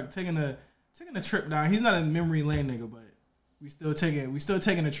Anwar taking a trip down. He's not a memory lane nigga, but we still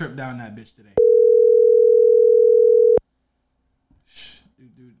taking a trip down that bitch today.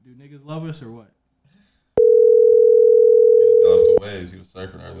 Do niggas love us or what? He just got off the waves. He was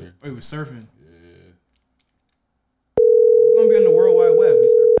surfing earlier. Oh, he was surfing. Yeah. We're gonna be on the World Wide Web. We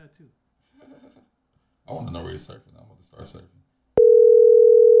surf that too. I want to know where he's surfing. I'm about to start surfing.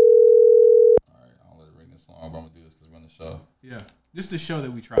 All right, I'll let it ring this long, but I'm gonna do this because we're on the show. Yeah, just to show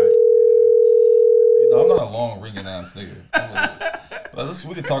that we tried. I'm not a long ringing ass nigga.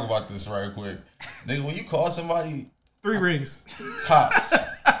 We can talk about this right quick, nigga. When you call somebody, 3 rings tops,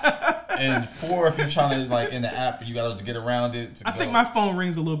 and 4 if you're trying to like in the app and you gotta get around it. I think my phone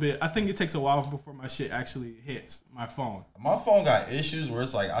rings a little bit. I think it takes a while before my shit actually hits my phone. My phone got issues where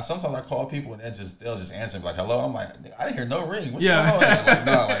it's like sometimes I call people and they'll just answer me like hello. I'm like I didn't hear no ring. What's going on? Like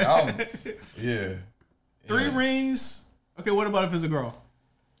no, like I don't. Yeah. 3 rings. Okay, what about if it's a girl?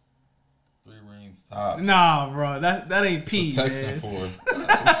 3 rings top. Nah, bro, that ain't P. Texting for.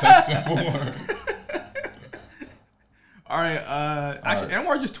 Texting for. All right. Actually,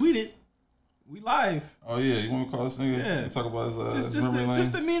 Anwar just tweeted. We live. Oh yeah, you want to call this nigga? Yeah. We talk about his memory lane.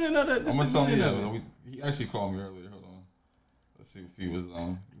 Just the meaning of it. I'm gonna tell you. He actually called me earlier. Hold on. 'Cause. Let's see if he was He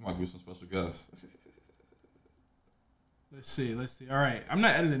might be some special guest. Hold on. Let's see if he was. He might be some special guest. Hold on. Let's see if he was. He actually called me earlier. Hold on. Let's see if he was. He might be some special guest. Hold on. Let's see if he was. He might be some special guest. Let's see. All right, I'm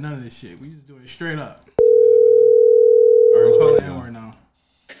not editing none of this shit. We just doing it straight up. All right, call it N-word now.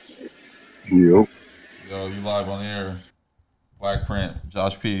 Yo. Yo, you live on the air. Black Print,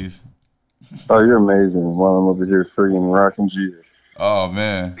 Josh Pease. Oh, you're amazing. While I'm over here friggin' rocking G. Oh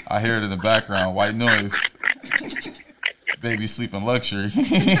man, I hear it in the background. White noise. Baby sleeping luxury.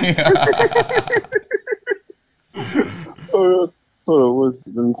 Hold on,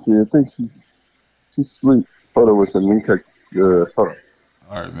 let me see. I think she's asleep. Hold on, what's the new tech? Hold on.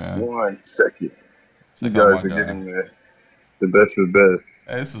 All right, man. 1 second. You Check out guys my are guy. getting the best of the best.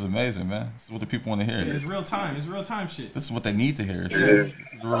 Hey, this is amazing, man. This is what the people want to hear. Yeah, it's real time. It's real time shit. This is what they need to hear. Yeah.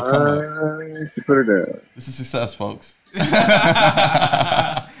 This is the real come up. You put it down. This is success, folks. This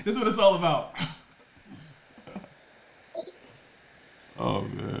is what it's all about. Oh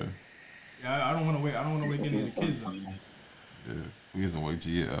man. Yeah, I don't want to wait. I don't want to wake any of the kids up. Yeah. Please don't wake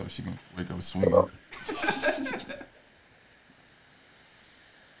Gia up. She can wake up swinging.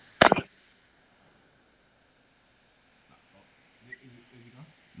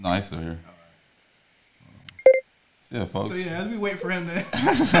 No, he's still here. Yeah, folks. So yeah, as we wait for him to,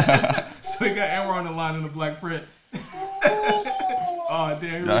 so we got Amber on the line in the Black Print. Oh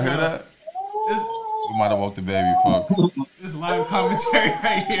damn! Y'all hear that? This, We might have woke the baby, folks. this live commentary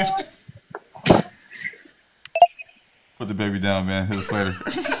right here. Put the baby down, man. Hit us later.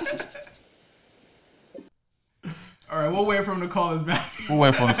 All right, we'll wait for him to call us back. We'll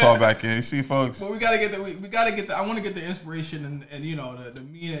wait for him to call back in. See, folks. But we gotta get the. I want to get the inspiration and you know the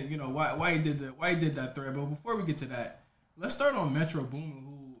meaning. You know why he did that thread. But before we get to that, let's start on Metro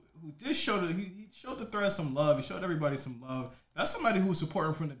Boomin, who did show he showed the thread some love. He showed everybody some love. That's somebody who was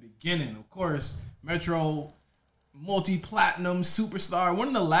supporting from the beginning. Of course, Metro, multi-platinum superstar. One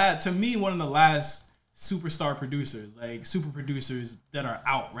of the last superstar producers, like super producers that are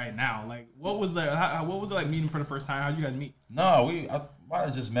out right now. Like, what was that? What was it like meeting for the first time? How'd you guys meet? No, I might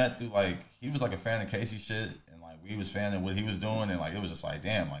have just met through like he was like a fan of Casey shit, and like we was fan of what he was doing, and like it was just like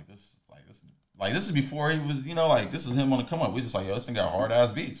damn, this is before he was, you know, like this is him on the come up. We just like, yo, this thing got hard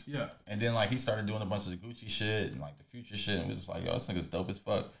ass beats. Yeah. And then like he started doing a bunch of the Gucci shit and like the Future shit, and we was just like, yo, this nigga's dope as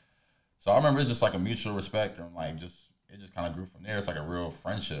fuck. So I remember it's just like a mutual respect, and like it just kind of grew from there. It's like a real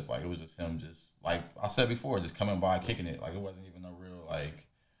friendship. Like it was just him, just like I said before, just coming by, kicking it. Like it wasn't even no real like.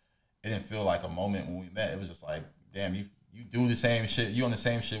 It didn't feel like a moment when we met. It was just like, damn, you do the same shit. You on the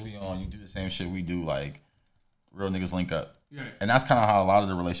same shit we on. You do the same shit we do. Like real niggas link up. Yeah. And that's kind of how a lot of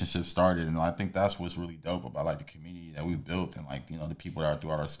the relationships started. And I think that's what's really dope about like the community that we've built and like, you know, the people that are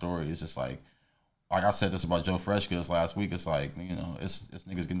throughout our story. It's just like I said this about Joe Freshgoods last week. It's like, you know, it's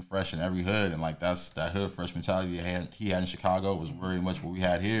niggas getting fresh in every hood. And like that hood fresh mentality he had in Chicago was very much what we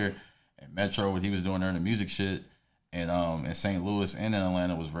had here. And Metro, what he was doing there in the music shit. And in St. Louis and in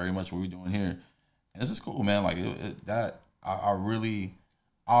Atlanta was very much what we're doing here. And this is cool, man. Like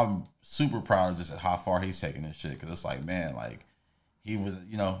I'm super proud of just how far he's taking this shit. Cause it's like, man, like he was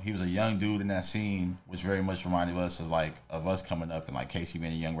a young dude in that scene, which very much reminded us of us coming up and like Casey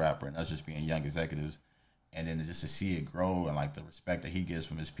being a young rapper and us just being young executives. And then just to see it grow and like the respect that he gets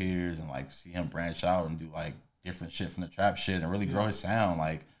from his peers and like see him branch out and do like different shit from the trap shit and really grow his sound.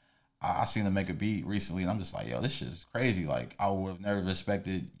 Like I seen him make a beat recently and I'm just like, yo, this shit is crazy. Like I would have never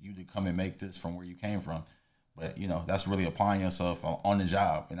expected you to come and make this from where you came from. But, you know, that's really applying yourself on the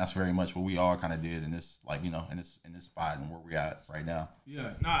job. And that's very much what we all kind of did in this, like, you know, in this spot and where we're at right now.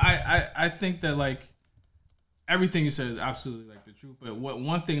 Yeah. No, I think that, like, everything you said is absolutely, like, the truth. But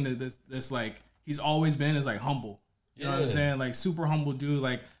one thing that's like, he's always been is, like, humble. You know what I'm saying? Like, super humble dude.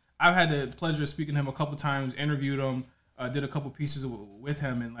 Like, I've had the pleasure of speaking to him a couple times, interviewed him, did a couple pieces with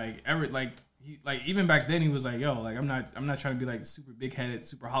him. And, like, even back then he was like, yo, like, I'm not trying to be, like, super big-headed,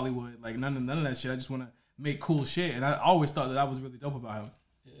 super Hollywood. Like, none of that shit. I just want to make cool shit, and I always thought that was really dope about him.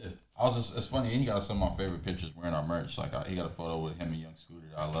 Yeah, it's funny, and he got some of my favorite pictures wearing our merch. Like he got a photo with him and Young Scooter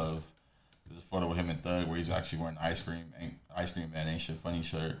that I love. There's a photo with him and Thug where he's actually wearing Ice Cream Man Ain't Shit Funny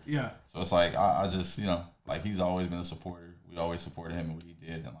shirt. Yeah. So it's like I just, you know, like he's always been a supporter. We always supported him and what he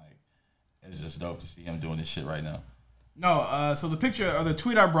did, and like it's just dope to see him doing this shit right now. No, so the picture or the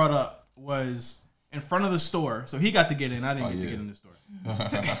tweet I brought up was in front of the store, so he got to get in. I didn't get to get in the store.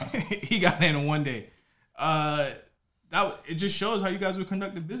 He got in one day. It just shows how you guys would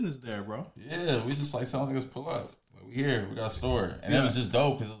conduct the business there, bro. Yeah, we just like telling niggas pull up. Like, we here, we got a store, and it was just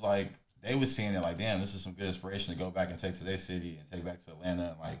dope because it's like they was seeing it like, damn, this is some good inspiration to go back and take to their city and take back to Atlanta.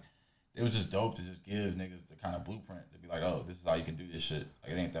 And like, it was just dope to just give niggas the kind of blueprint to be like, oh, this is how you can do this shit.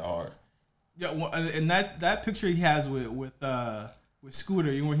 Like, it ain't that hard. Yeah, well, and that picture he has with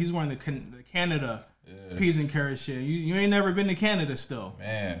Scooter, he's wearing the Canada peas and carrots shit. You ain't never been to Canada still.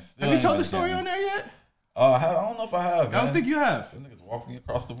 Man, have you told the story on there yet? I don't know if I have. I don't think you have. Them niggas walk me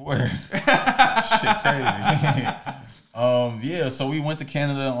across the border. Shit, crazy. Yeah. So we went to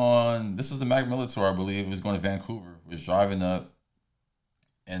Canada on. This is the Mac Miller tour, I believe. We was going to Vancouver. We was driving up,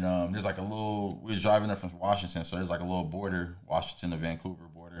 and there's like a little. We was driving up from Washington, so there's like a little border, Washington to Vancouver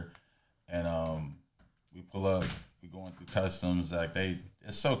border, and we pull up. We going through customs. Like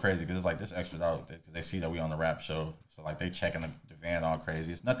it's so crazy because it's like this extra out. They see that we on the rap show, so like they checking the van all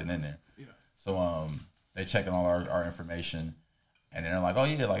crazy. It's nothing in there. Yeah. So they checking all our information, and then they're like, oh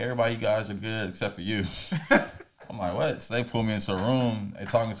yeah, like everybody, you guys are good except for you. I'm like, what? So they pull me into a room. They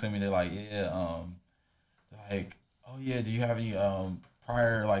talking to me. They're like, yeah, they're like, oh yeah, do you have any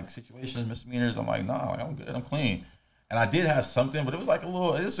prior like situations, misdemeanors? I'm like, nah, like, I'm good, I'm clean. And I did have something, but it was like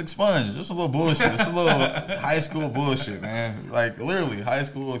it's expunged. Just a little bullshit. It's a little high school bullshit, man. Like literally high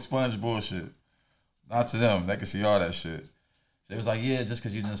school expunged bullshit. Not to them. They can see all that shit. So it was like, yeah, just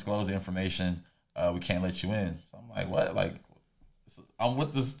because you didn't disclose the information, we can't let you in. So I'm like, what? Like, I'm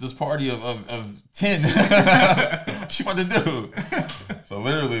with this party of 10. What you about to do? So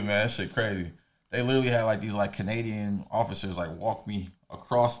literally, man, that shit crazy. They literally had like these like Canadian officers like walk me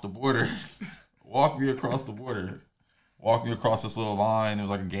across the border. Walk me across the border. Walk me across this little line. It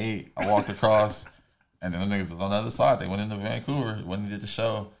was like a gate. I walked across, and then the niggas was on the other side. They went into Vancouver. When they did the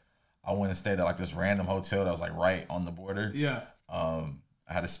show, I went and stayed at like this random hotel that was like right on the border. Yeah. I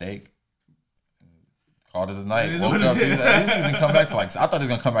had a steak. Called it a night. Woke up. These niggas didn't come back to like. I thought they was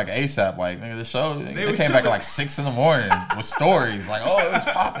gonna come back ASAP. Like nigga, the show. They came back at like 6 in the morning with stories. Like, oh, it was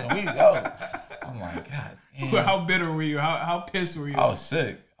popping. I'm like, God damn. How bitter were you? How pissed were you? I was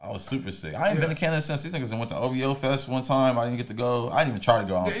sick. I was super sick. I ain't been to Canada since. These niggas went to OVO Fest one time. I didn't get to go. I didn't even try to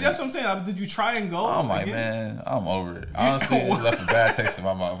go. That's what I'm saying. Did you try and go? I'm like, man, I'm over it. Honestly, it left a bad taste in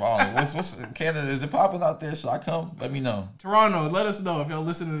my mouth. I don't know. What's Canada? Is it popping out there? Should I come? Let me know. Toronto. Let us know if y'all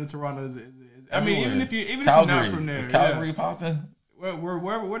listening to Toronto. I mean, even if you're not from there. Is Calgary popping?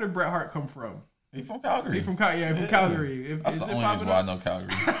 Where did Bret Hart come from? He from Calgary. He from Calgary. That's the only reason why I know Calgary.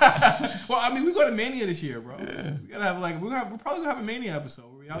 Well, I mean, we go to Mania this year, bro. Yeah. We gotta have we're probably gonna have a Mania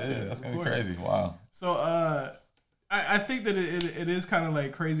episode where we out there. Yeah, that's gonna be crazy. Wow. So I think that it is kind of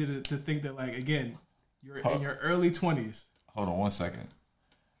like crazy to think that like again, you're in your early 20s. Hold on 1 second.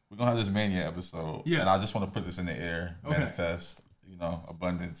 We're gonna have this Mania episode. Yeah. And I just want to put this in the air. Okay. Manifest. You know,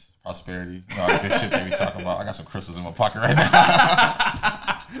 abundance, prosperity. You know, like this shit they be talking about. I got some crystals in my pocket right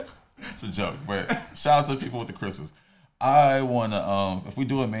now. It's a joke, but shout out to the people with the crystals. I wanna if we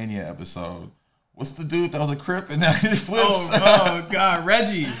do a Mania episode, what's the dude that was a Crip and now he flips? Oh God,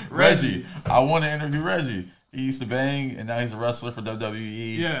 Reggie. I want to interview Reggie. He used to bang and now he's a wrestler for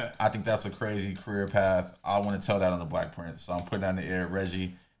WWE. Yeah. I think that's a crazy career path. I want to tell that on the Black Prince. So I'm putting that in the air.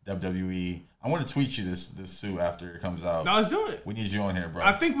 Reggie, WWE. I want to tweet you this suit after it comes out. No, let's do it. We need you on here, bro.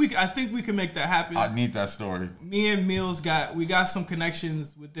 I think we can make that happen. I need that story. Me and Mills got some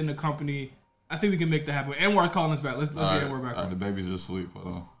connections within the company. I think we can make that happen. Anwar's calling us back. Let's get Anwar back. All right, the baby's asleep. Hold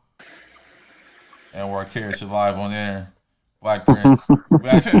on. Anwar Carriage live on air. Black Print. We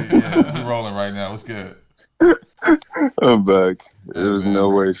actually, we rolling right now. What's good? I'm back. There was no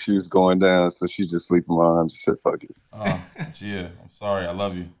way she was going down, so she just sleep in my arms. She said, fuck it. Oh, Gia, I'm sorry. I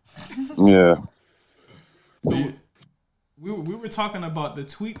love you. Yeah. So we were talking about the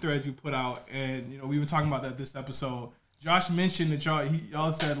tweet thread you put out, and we were talking about that this episode. Josh mentioned that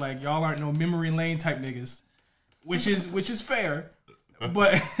y'all said like y'all aren't no memory lane type niggas, which is fair.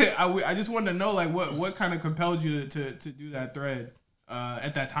 But I just wanted to know like what kind of compelled you to do that thread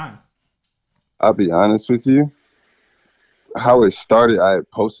at that time. I'll be honest with you. How it started, I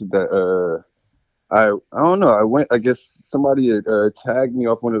posted that. I don't know. I guess somebody tagged me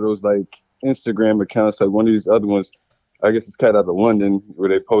off one of those like Instagram accounts, like one of these other ones. I guess it's cat out of London where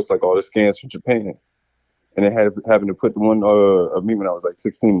they post like all the scans from Japan, and they having to put the one of me when I was like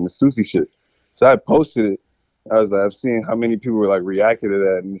 16 in the sushi shit. So I posted it. I was like, I've seen how many people were like reacted to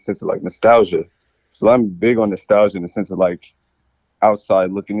that in the sense of like nostalgia. So I'm big on nostalgia in the sense of like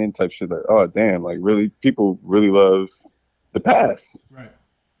outside looking in type shit. Like, oh damn, like really people really love the past. Right.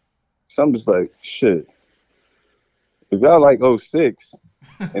 So I'm just like, shit. If y'all like 06,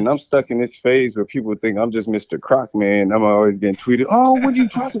 and I'm stuck in this phase where people think I'm just Mr. Croc man, I'm always getting tweeted, oh, what are you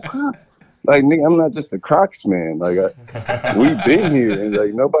talking Crocs? Like, nigga, I'm not just a Crocs man. Like, we've been here, and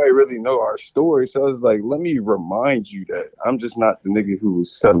like nobody really know our story. So I was like, let me remind you that I'm just not the nigga who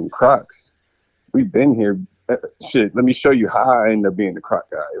was selling Crocs. We've been here. Shit, let me show you how I ended up being the Croc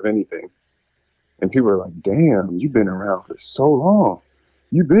guy, if anything. And people are like, damn, you've been around for so long.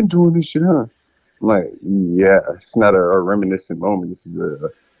 You've been doing this shit, huh? I'm like, yeah, it's not a reminiscent moment. This is a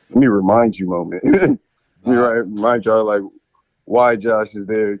let me remind you moment. Let me remind y'all, like, why Josh is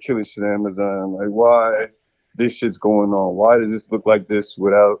there killing shit on Amazon, like why this shit's going on. Why does this look like this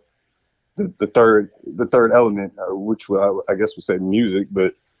without the third element, which I guess would say music,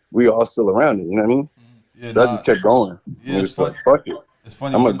 but we all still around it. You know what I mean? Yeah, so I just kept going. Yeah, it's like, fuck it. It's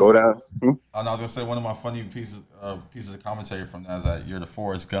funny. I'm gonna go down. I was gonna say one of my funny pieces of commentary from that is that you're the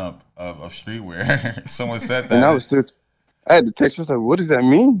Forrest Gump of streetwear. Someone said that, and I had to text her. I was like, "What does that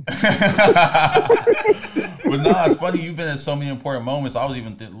mean?" But no, it's funny. You've been in so many important moments. I was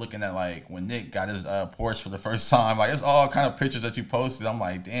even looking at like when Nick got his Porsche for the first time. Like it's all kind of pictures that you posted. I'm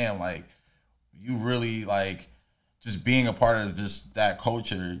like, damn, like you really like just being a part of just that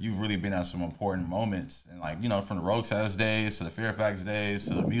culture. You've really been at some important moments, and like from the Rogue Test days to the Fairfax days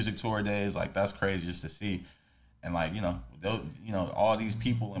to the music tour days. Like that's crazy just to see, and like all these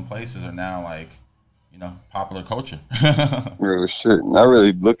people and places are now like popular culture. Real shit. And I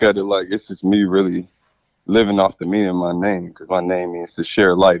really look at it like it's just me really living off the meaning of my name, because my name means to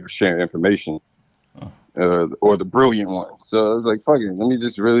share light or share information, or the brilliant one. So I was like, fuck it, let me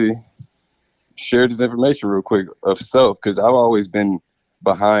just really share this information real quick of self, because I've always been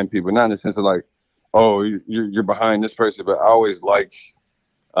behind people, not in the sense of like, oh, you're behind this person, but I always like,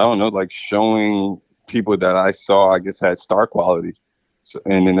 I don't know, like showing people that I saw, I guess, had star quality. So,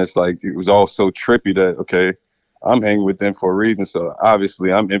 and then it's like, it was all so trippy that, okay, I'm hanging with them for a reason. So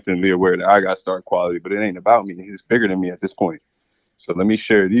obviously I'm infinitely aware that I got star quality, but it ain't about me. He's bigger than me at this point. So let me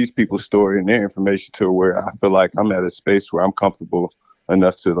share these people's story and their information to where I feel like I'm at a space where I'm comfortable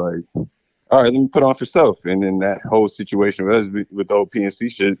enough to like, all right, let me put on for self. And then that whole situation with us, with the old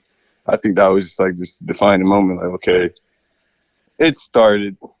PNC shit, I think that was just like this defining moment. Like, okay, it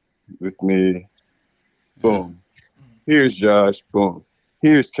started with me. Boom. Here's Josh. Boom.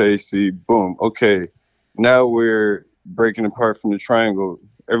 Here's Casey. Boom. Okay. Now we're breaking apart from the triangle.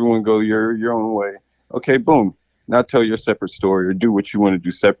 Everyone go your own way. Okay, boom. Now tell your separate story or do what you want to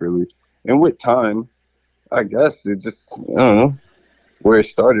do separately. And with time, I guess it just, I don't know, where it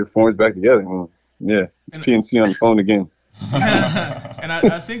started forms back together. Yeah, it's PNC on the phone again. And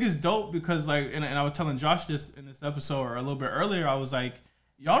I think it's dope because like, and I was telling Josh this in this episode or a little bit earlier, I was like,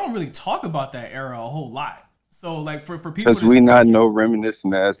 y'all don't really talk about that era a whole lot. So like for people, because we not no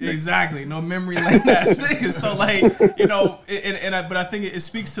reminiscent ass niggas. Exactly, no memory lane ass niggas. So like but I think it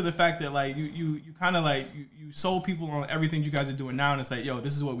speaks to the fact that like you kind of like you sold people on everything you guys are doing now, and it's like, yo,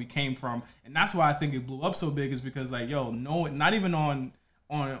 this is what we came from, and that's why I think it blew up so big, is because like, yo, no, not even on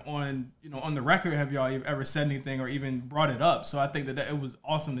the record have y'all ever said anything or even brought it up. So I think that it was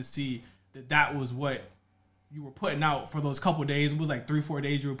awesome to see that was what you were putting out for those couple days. It was like 3-4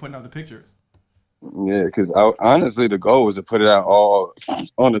 days you were putting out the pictures. Yeah, because honestly, the goal was to put it out all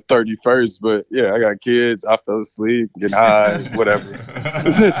on the 31st. But yeah, I got kids. I fell asleep, get high, whatever.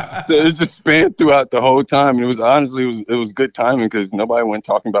 So it just spanned throughout the whole time. And it was honestly, it was good timing because nobody went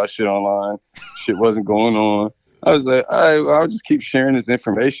talking about shit online. Shit wasn't going on. I was like, I'll just keep sharing this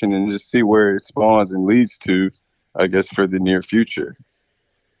information and just see where it spawns and leads to, I guess, for the near future.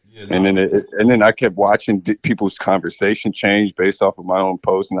 Yeah, no. And then I kept watching people's conversation change based off of my own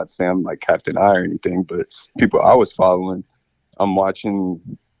posts. Not to say I'm like Captain I or anything, but people I was following, I'm watching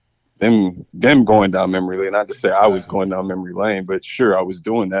them going down memory lane. Not to say I was going down memory lane, but sure, I was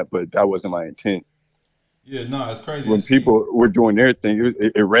doing that, but that wasn't my intent. Yeah, no, it's crazy. When people were doing their thing,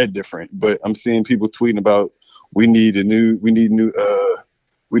 it read different. But I'm seeing people tweeting about we need a new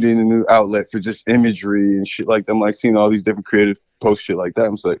outlet for just imagery and shit like that. I'm like seeing all these different creative post shit like that.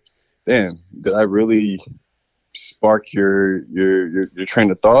 I'm just like, damn, did I really spark your train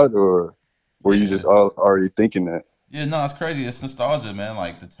of thought, or were you just already thinking that? Yeah, no, it's crazy. It's nostalgia, man.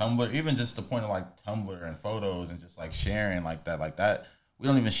 Like the Tumblr, even just the point of like Tumblr and photos and just like sharing like that. We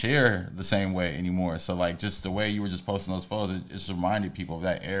don't even share the same way anymore. So like just the way you were just posting those photos, it just reminded people of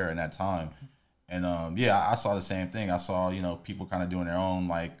that era and that time. And yeah, I saw the same thing. I saw, people kind of doing their own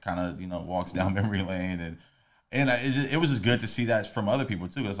like kind of, walks down memory lane, and it was just good to see that from other people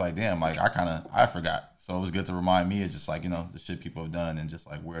too. It's like, damn, like I forgot. So it was good to remind me of just like, the shit people have done and just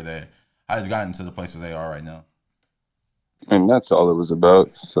like how they've gotten to the places they are right now. And that's all it was about.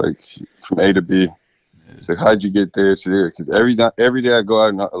 It's like from A to B. It's like, how'd you get there to there? Because every day I go out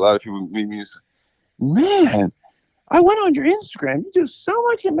and a lot of people meet me. It's like, man, I went on your Instagram. You do so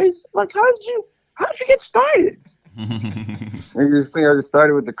much amazing. Like, how did you get started? I just think I just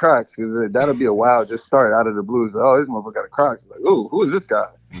started with the Crocs, because that'll be a wild just start out of the blues. Oh, this motherfucker got a Crocs. Like, ooh, who is this guy?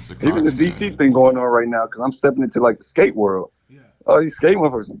 Even the DC thing going on right now, because I'm stepping into like the skate world. Yeah. Oh, these skate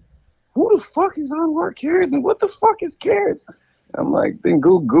motherfuckers. Who the fuck is on Work Carrots, and what the fuck is Carrots? I'm like, then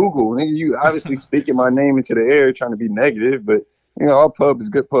Google. Nigga, you obviously speaking my name into the air, trying to be negative, but You know, all pub is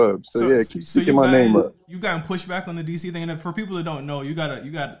good pub. So yeah, keep speaking my name up. You gotten pushback on the DC thing, and for people that don't know, you got a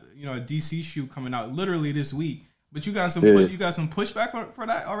DC shoe coming out literally this week. But you got some pushback for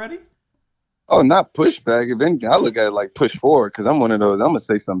that already. Oh, not pushback. If anything, I look at it like push forward because I'm one of those. I'm gonna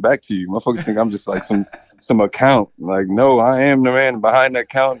say something back to you. Motherfuckers think I'm just like some account. Like, no, I am the man behind that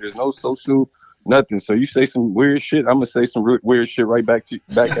account. There's no social nothing. So you say some weird shit, I'm gonna say some weird shit right back at you.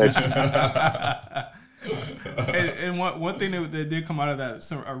 and one thing that did come out of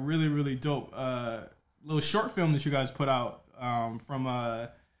that, a really really dope little short film that you guys put out from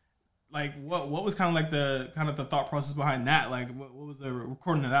like what was kind of the thought process behind that? Like what was the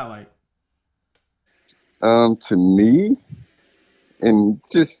recording of that like? To me, and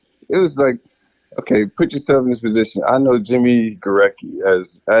just it was like, okay, put yourself in this position. I know Jimmy Garecki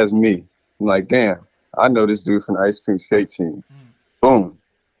as me. I'm like, damn, I know this dude from the ice cream skate team. Boom.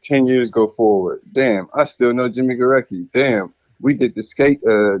 10 years go forward. Damn, I still know Jimmy Garecki. Damn, we did the skate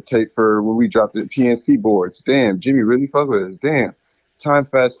tape for when we dropped the PNC boards. Damn, Jimmy really fuck with us. Damn, time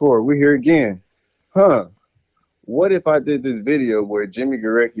fast forward. We're here again. Huh. What if I did this video where Jimmy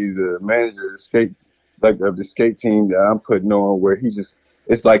Garecki is a manager of the skate, of the skate team that I'm putting on, where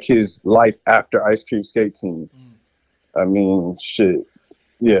it's like his life after ice cream skate team. I mean, shit.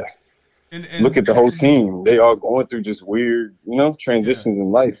 Yeah. And look at the whole team. They all going through just weird, transitions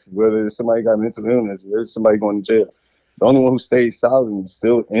in life, whether somebody got mental illness, whether somebody going to jail. The only one who stays solid and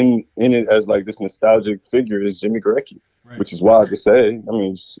still in it as like this nostalgic figure is Jimmy Garecki, which is wild to say. I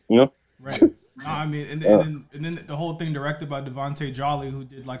mean, Right. No, I mean, and then the whole thing directed by Devontae Jolly, who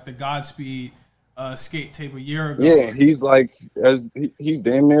did like the Godspeed skate tape a year ago. Yeah, he's like he's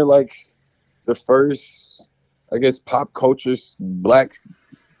damn near like the first, I guess, pop culture black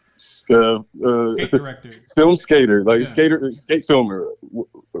skate director, film skater, like skate filmer.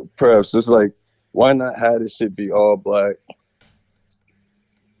 Perhaps it's like, why not have this shit be all black?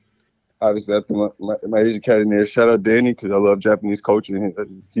 Obviously, after my Asian cat in there, shout out Danny because I love Japanese culture.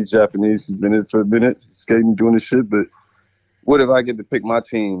 He's Japanese. He's been in it for a minute, skating, doing this shit. But what if I get to pick my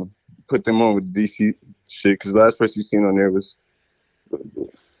team, put them on with DC shit? Because the last person you seen on there was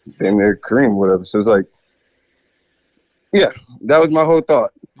damn near Kareem, whatever. So it's like, yeah, that was my whole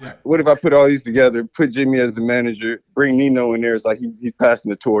thought. Yeah. What if I put all these together, put Jimmy as the manager, bring Nino in there? It's like he's passing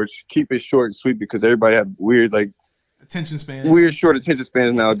the torch. Keep it short and sweet because everybody have weird attention spans. Weird short attention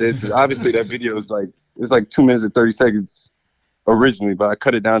spans nowadays. Obviously, that video is it's like 2 minutes and 30 seconds originally, but I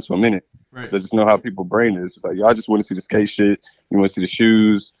cut it down to a minute. Right. I just know how people brain is. It's like, y'all just want to see the skate shit. You want to see the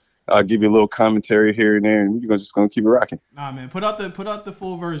shoes. I'll give you a little commentary here and there, and we're just gonna keep it rocking. Nah, man, put out the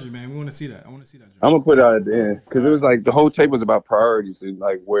full version, man. We want to see that. I want to see that. I'm gonna put it out at the end because it was like the whole tape was about priorities and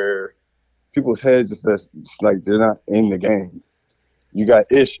like where people's heads just like they're not in the game. You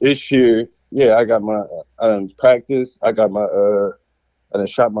got Ish here. Yeah, I got my I done practice. I got my I done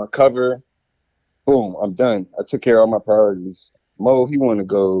shot my cover. Boom, I'm done. I took care of all my priorities. Mo, he want to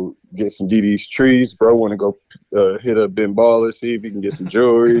go get some DD's trees. Bro want to go hit up Ben Baller, see if he can get some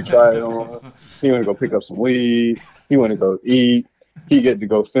jewelry, try it on. He want to go pick up some weed. He want to go eat. He get to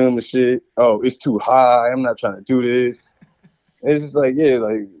go film the shit. Oh, it's too high. I'm not trying to do this. It's just like, yeah,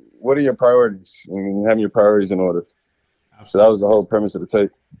 like, what are your priorities? And having your priorities in order. Absolutely. So that was the whole premise of the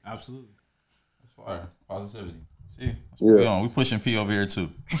tape. Absolutely. That's fire. Positivity. See? That's what we on. We pushing P over here, too.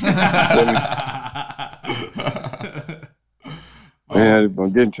 Man,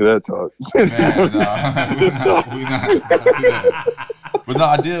 I'm getting to that talk. Man, we not. But no,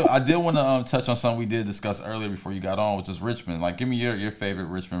 I did want to touch on something we did discuss earlier before you got on, which is Richmond. Like, give me your favorite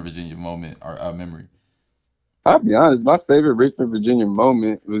Richmond, Virginia moment or memory. I'll be honest, my favorite Richmond, Virginia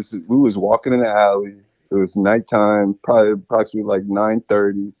moment was we was walking in the alley. It was nighttime, probably approximately like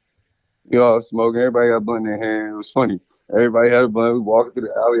 9:30. We all smoking. Everybody got a blunt in their hand. It was funny. Everybody had a blunt. We walking through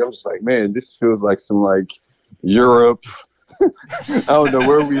the alley. I was just like, man, this feels like some like Europe. I don't know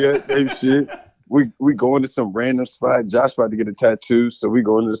where we at, same shit. We going to some random spot. Josh about to get a tattoo, so we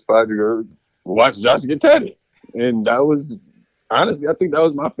going to the spot to go watch Josh get tatted. And that was, honestly, I think that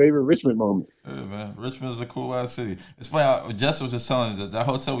was my favorite Richmond moment. Yeah, man. Richmond is a cool ass city. It's funny, Jess was just telling me that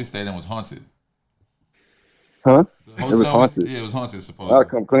hotel we stayed in was haunted. Huh? It was haunted. Yeah, it was haunted, supposedly. I'll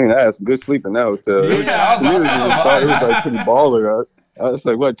come clean. I had some good sleep in that hotel. Yeah, it was like pretty baller. I was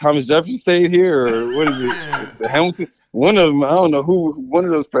like, what, Thomas Jefferson stayed here? Or what is it? The Hamilton? One of them, I don't know who, one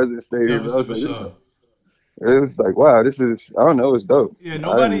of those presidents stayed here. But I was like, it was like, wow, this is, I don't know, it's dope. Yeah,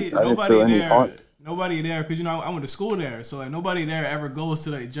 nobody there, because, I went to school there. So, like, nobody there ever goes to,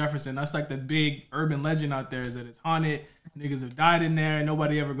 like, Jefferson. That's, like, the big urban legend out there is that it's haunted. Niggas have died in there.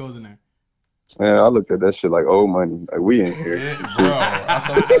 Nobody ever goes in there. Man, I looked at that shit like old money. Like, we in here. Yeah, bro. I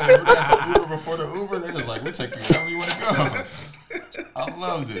saw the Uber before the Uber. They just like, we'll take you wherever you want to go. I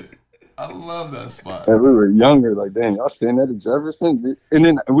loved it. I love that spot. And we were younger, like, damn, y'all staying at the Jefferson? And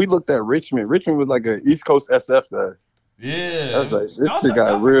then we looked at Richmond. Richmond was like an East Coast SF to us. Yeah. I was like, this shit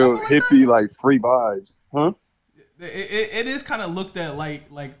got real hippie, like free vibes. Huh? It is kind of looked at like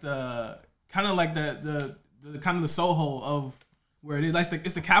the kind of like the kind of the Soho of where it is. Like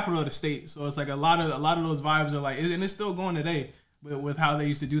it's the capital of the state, so it's like a lot of those vibes are like, and it's still going today with how they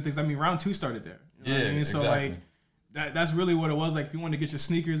used to do things. I mean, Round 2 started there. You know what I mean? Exactly. So like that's really what it was. Like if you wanted to get your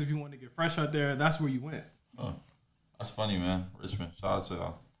sneakers, if you wanted to get fresh out there, that's where you went. Oh, that's funny, man. Richmond, shout out to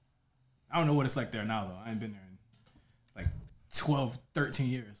y'all. I don't know what it's like there now though. I ain't been there in like 12, 13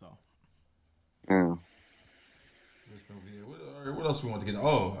 years. So. Yeah. What else we want to get?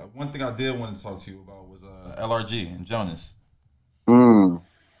 Oh, one thing I did want to talk to you about was LRG and Jonas.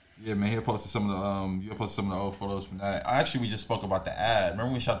 Yeah, man, he posted some of the you posted some of the old photos from that. We just spoke about the ad. Remember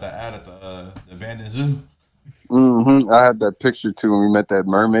when we shot that ad at the abandoned zoo? I had that picture too when we met that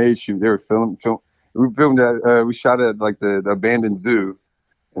mermaid. They were filming. We filmed that. We shot at like the abandoned zoo,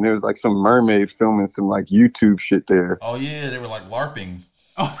 and there was like some mermaid filming some like YouTube shit there. Oh yeah, they were like LARPing.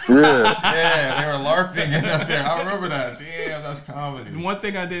 Yeah. Yeah, they were LARPing up there. I remember that. Damn, that's comedy. One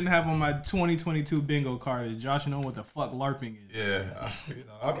thing I didn't have on my 2022 bingo card is Josh know what the fuck LARPing is. Yeah,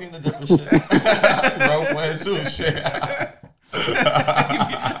 I'll be in the different shit. Role playing too and shit.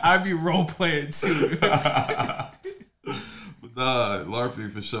 I'd be role playing too. But nah,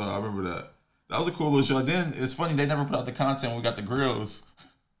 LARPing for sure. I remember that. That was a cool little show. Then it's funny they never put out the content when we got the grills.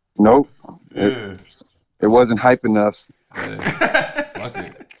 Nope. Yeah. It wasn't hype enough. Yeah. Fuck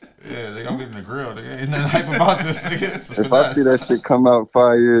it. Yeah, I'm getting the grill. There ain't nothing hype about this. Nigga. If I see that shit come out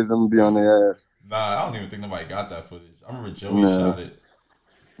 5 years, I'm gonna be on their ass. Nah, I don't even think nobody got that footage. I remember Joey shot it.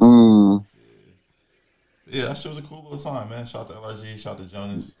 Yeah, that shit was a cool little time, man. Shout out to LRG, shout out to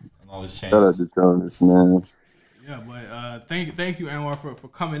Jonas, and all his chains. Shout out to Jonas, man. Yeah, but thank you, Anwar, for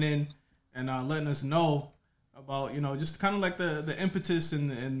coming in and letting us know about, just kind of like the impetus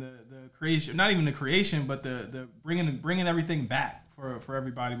and the creation, not even the creation, but the bringing everything back for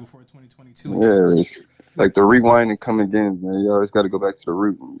everybody before 2022. Yeah, it's like the rewind and come again, man. You always got to go back to the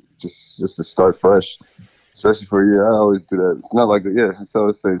root, just to start fresh. Especially for a year, I always do that. It's not like so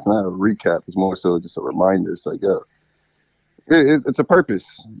it's not a recap. It's more so just a reminder. It's like, it's a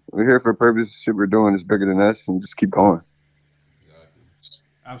purpose. We're here for a purpose. Shit we're doing is bigger than us, and just keep going.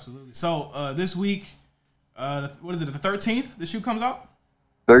 Absolutely. So this week, what is it? The 13th, the shoe comes out.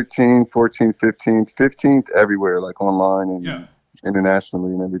 13th, 14th, 15th, 15th, everywhere, like online and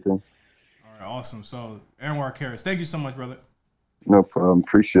internationally and everything. All right, awesome. So Anwar Karas, thank you so much, brother. No problem.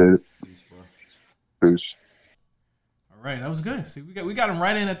 Appreciate it. Peace, bro. Peace. All right, that was good. See, we got him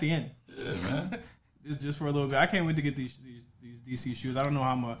right in at the end. Yeah, man. just for a little bit. I can't wait to get these DC shoes. I don't know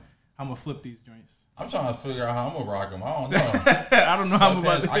how I'm gonna flip these joints. I'm trying to figure out how I'm gonna rock them. I don't know. I don't know how I'm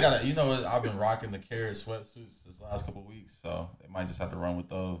about to. I gotta, I've been rocking the Carrot sweatsuits this last couple of weeks, so they might just have to run with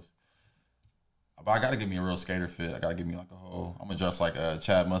those. But I gotta give me a real skater fit. I gotta give me like a whole. I'm gonna dress like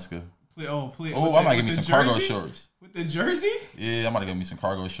Chad Muska. Please. Oh, I might give me some cargo shorts. With the jersey? Yeah, I'm gonna give me some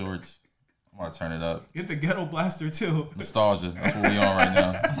cargo shorts. I'm gonna turn it up. Get the ghetto blaster too. Nostalgia. That's what we on right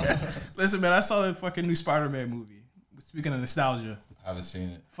now. Listen, man, I saw the fucking new Spider-Man movie. Speaking of nostalgia, I haven't seen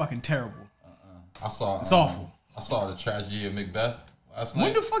it. Fucking terrible. I saw. It's awful. I saw the tragedy of Macbeth last night.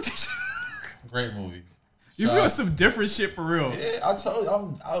 When the fuck did Great movie. you doing some different shit for real? Yeah, I told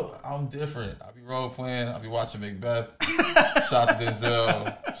you I'm different. I be role playing. I be watching Macbeth. Shout out to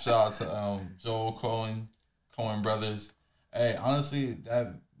Denzel. Shout out to Joel Coen brothers. Hey, honestly,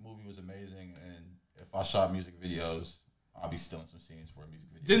 that movie was amazing. And if I shot music videos, I'll be stealing some scenes for a music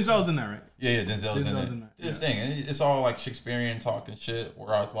video. Denzel's in that, right? Yeah, Denzel's in it. This thing, and it's all like Shakespearean talking shit,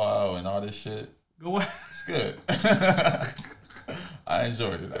 Warathlow and all this shit. Go on. It's good. I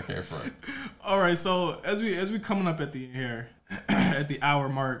enjoyed it. I can't front. All right, so as we coming up at the at the hour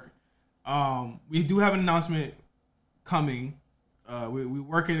mark, we do have an announcement coming. We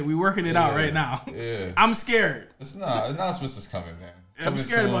working it out right now. Yeah, I'm scared. It's not announcements is coming, man. I'm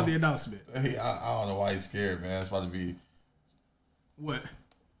scared about the announcement. I don't know why he's scared, man. It's about to be what?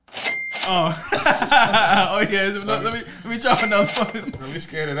 Oh, oh yeah. Let me drop another one. Don't be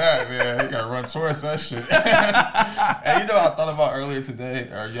scared of that, man. You gotta run towards that shit. Hey, what I thought about earlier today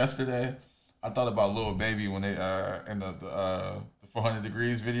or yesterday? I thought about Lil Baby when they in the 400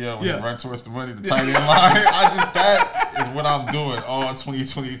 Degrees video when they run towards the money, the tight end line. That is what I'm doing all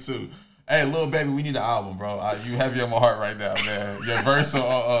 2022. Hey, Lil Baby, we need an album, bro. You heavy on my heart right now, man. Your verse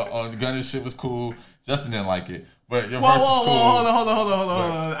on Gun and shit was cool. Justin didn't like it. But your verse is cool. Hold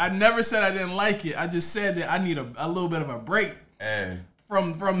on. I never said I didn't like it. I just said that I need a little bit of a break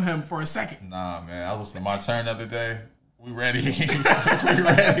from him for a second. Nah, man. I was listening to My Turn the other day. We ready. We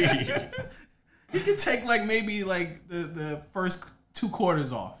ready. You can take like maybe like the first 2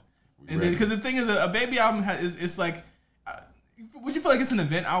 quarters off, and then because the thing is, a Baby album it's like, would you feel like it's an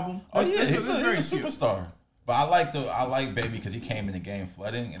event album? Oh yeah, it's he's a superstar. But I like Baby because he came in the game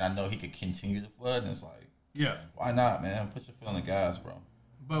flooding, and I know he could continue to flood. And it's like, yeah, why not, man? Put your foot on the gas, bro.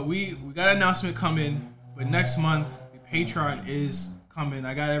 But we got an announcement coming. But next month the Patreon is coming.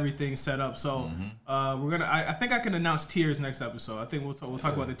 I got everything set up, so we're gonna. I think I can announce tiers next episode. I think we'll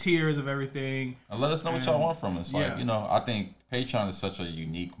talk about the tiers of everything. And let us know what y'all want from us. Like yeah. you know, I think Patreon is such a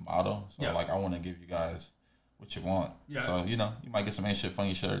unique model. So Yeah. like, I want to give you guys what you want. Yeah. So you know, you might get some Ain't Shit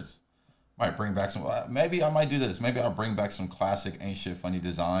Funny shirts. Might bring back some. Maybe I might do this. Maybe I'll bring back some classic Ain't Shit Funny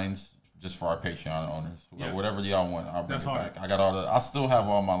designs just for our Patreon owners. Yeah. Whatever y'all want, I'll bring That's it hard. back. I got all the. I still have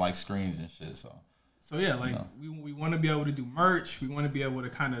all my like screens and shit. So yeah, like we want to be able to do merch. We want to be able to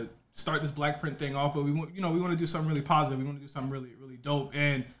kind of start this Black Print thing off, but we want to do something really positive. We want to do something really really dope,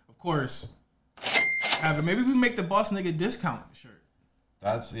 and of course, maybe we make the Boss Nigga discount shirt.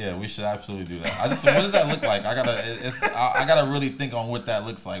 We should absolutely do that. What does that look like? I gotta really think on what that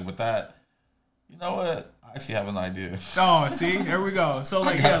looks like. But that, you know what? I actually have an idea. Oh, see, there we go. So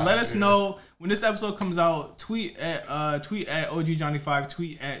like, yeah, let us know when this episode comes out. Tweet at OGJohnny5,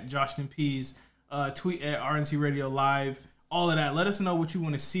 tweet at Joshton Pease, tweet at RNC Radio Live. All of that. Let us know what you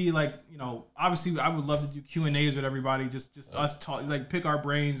want to see. Like, you know, obviously, I would love to do Q&As with everybody. Just us talk, like pick our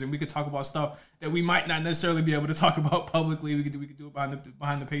brains, and we could talk about stuff that we might not necessarily be able to talk about publicly. We could do it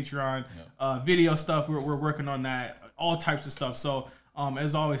behind the Patreon. Video stuff. We're working on that. All types of stuff. So,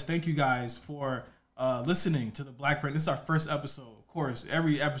 as always, thank you guys for listening to the Black Print. This is our first episode. Of course,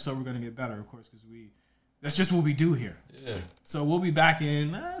 every episode we're gonna get better. Of course, because that's just what we do here. Yeah. So we'll be back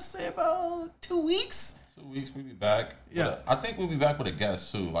in say about 2 weeks. 2 weeks, we'll be back. Yeah. I think we'll be back with a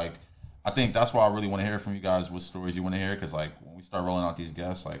guest too. Like, I think that's why I really want to hear from you guys what stories you want to hear. Because like when we start rolling out these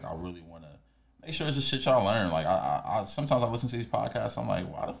guests, like I really want to make sure it's just shit y'all learn. Like I sometimes I listen to these podcasts, I'm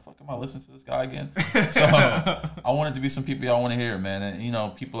like, why the fuck am I listening to this guy again? So I want it to be some people y'all want to hear, man. And you know,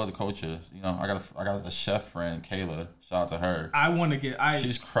 people are the cultures. You know, I got a chef friend, Kayla. Shout out to her. I want to get.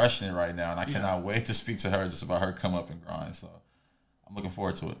 She's crushing it right now, and I cannot wait to speak to her just about her come up and grind. So I'm looking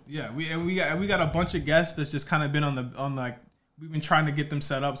forward to it. Yeah, we got a bunch of guests that's just kind of been on like we've been trying to get them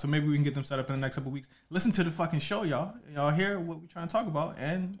set up, so maybe we can get them set up in the next couple of weeks. Listen to the fucking show, y'all. Y'all hear what we're trying to talk about,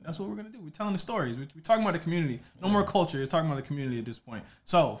 and that's what we're gonna do. We're telling the stories. We're talking about the community. No more culture. We're talking about the community at this point.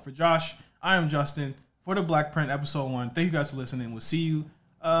 So for Josh, I am Justin for the Black Print episode 1. Thank you guys for listening. We'll see you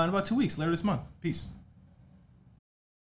in about 2 weeks later this month. Peace.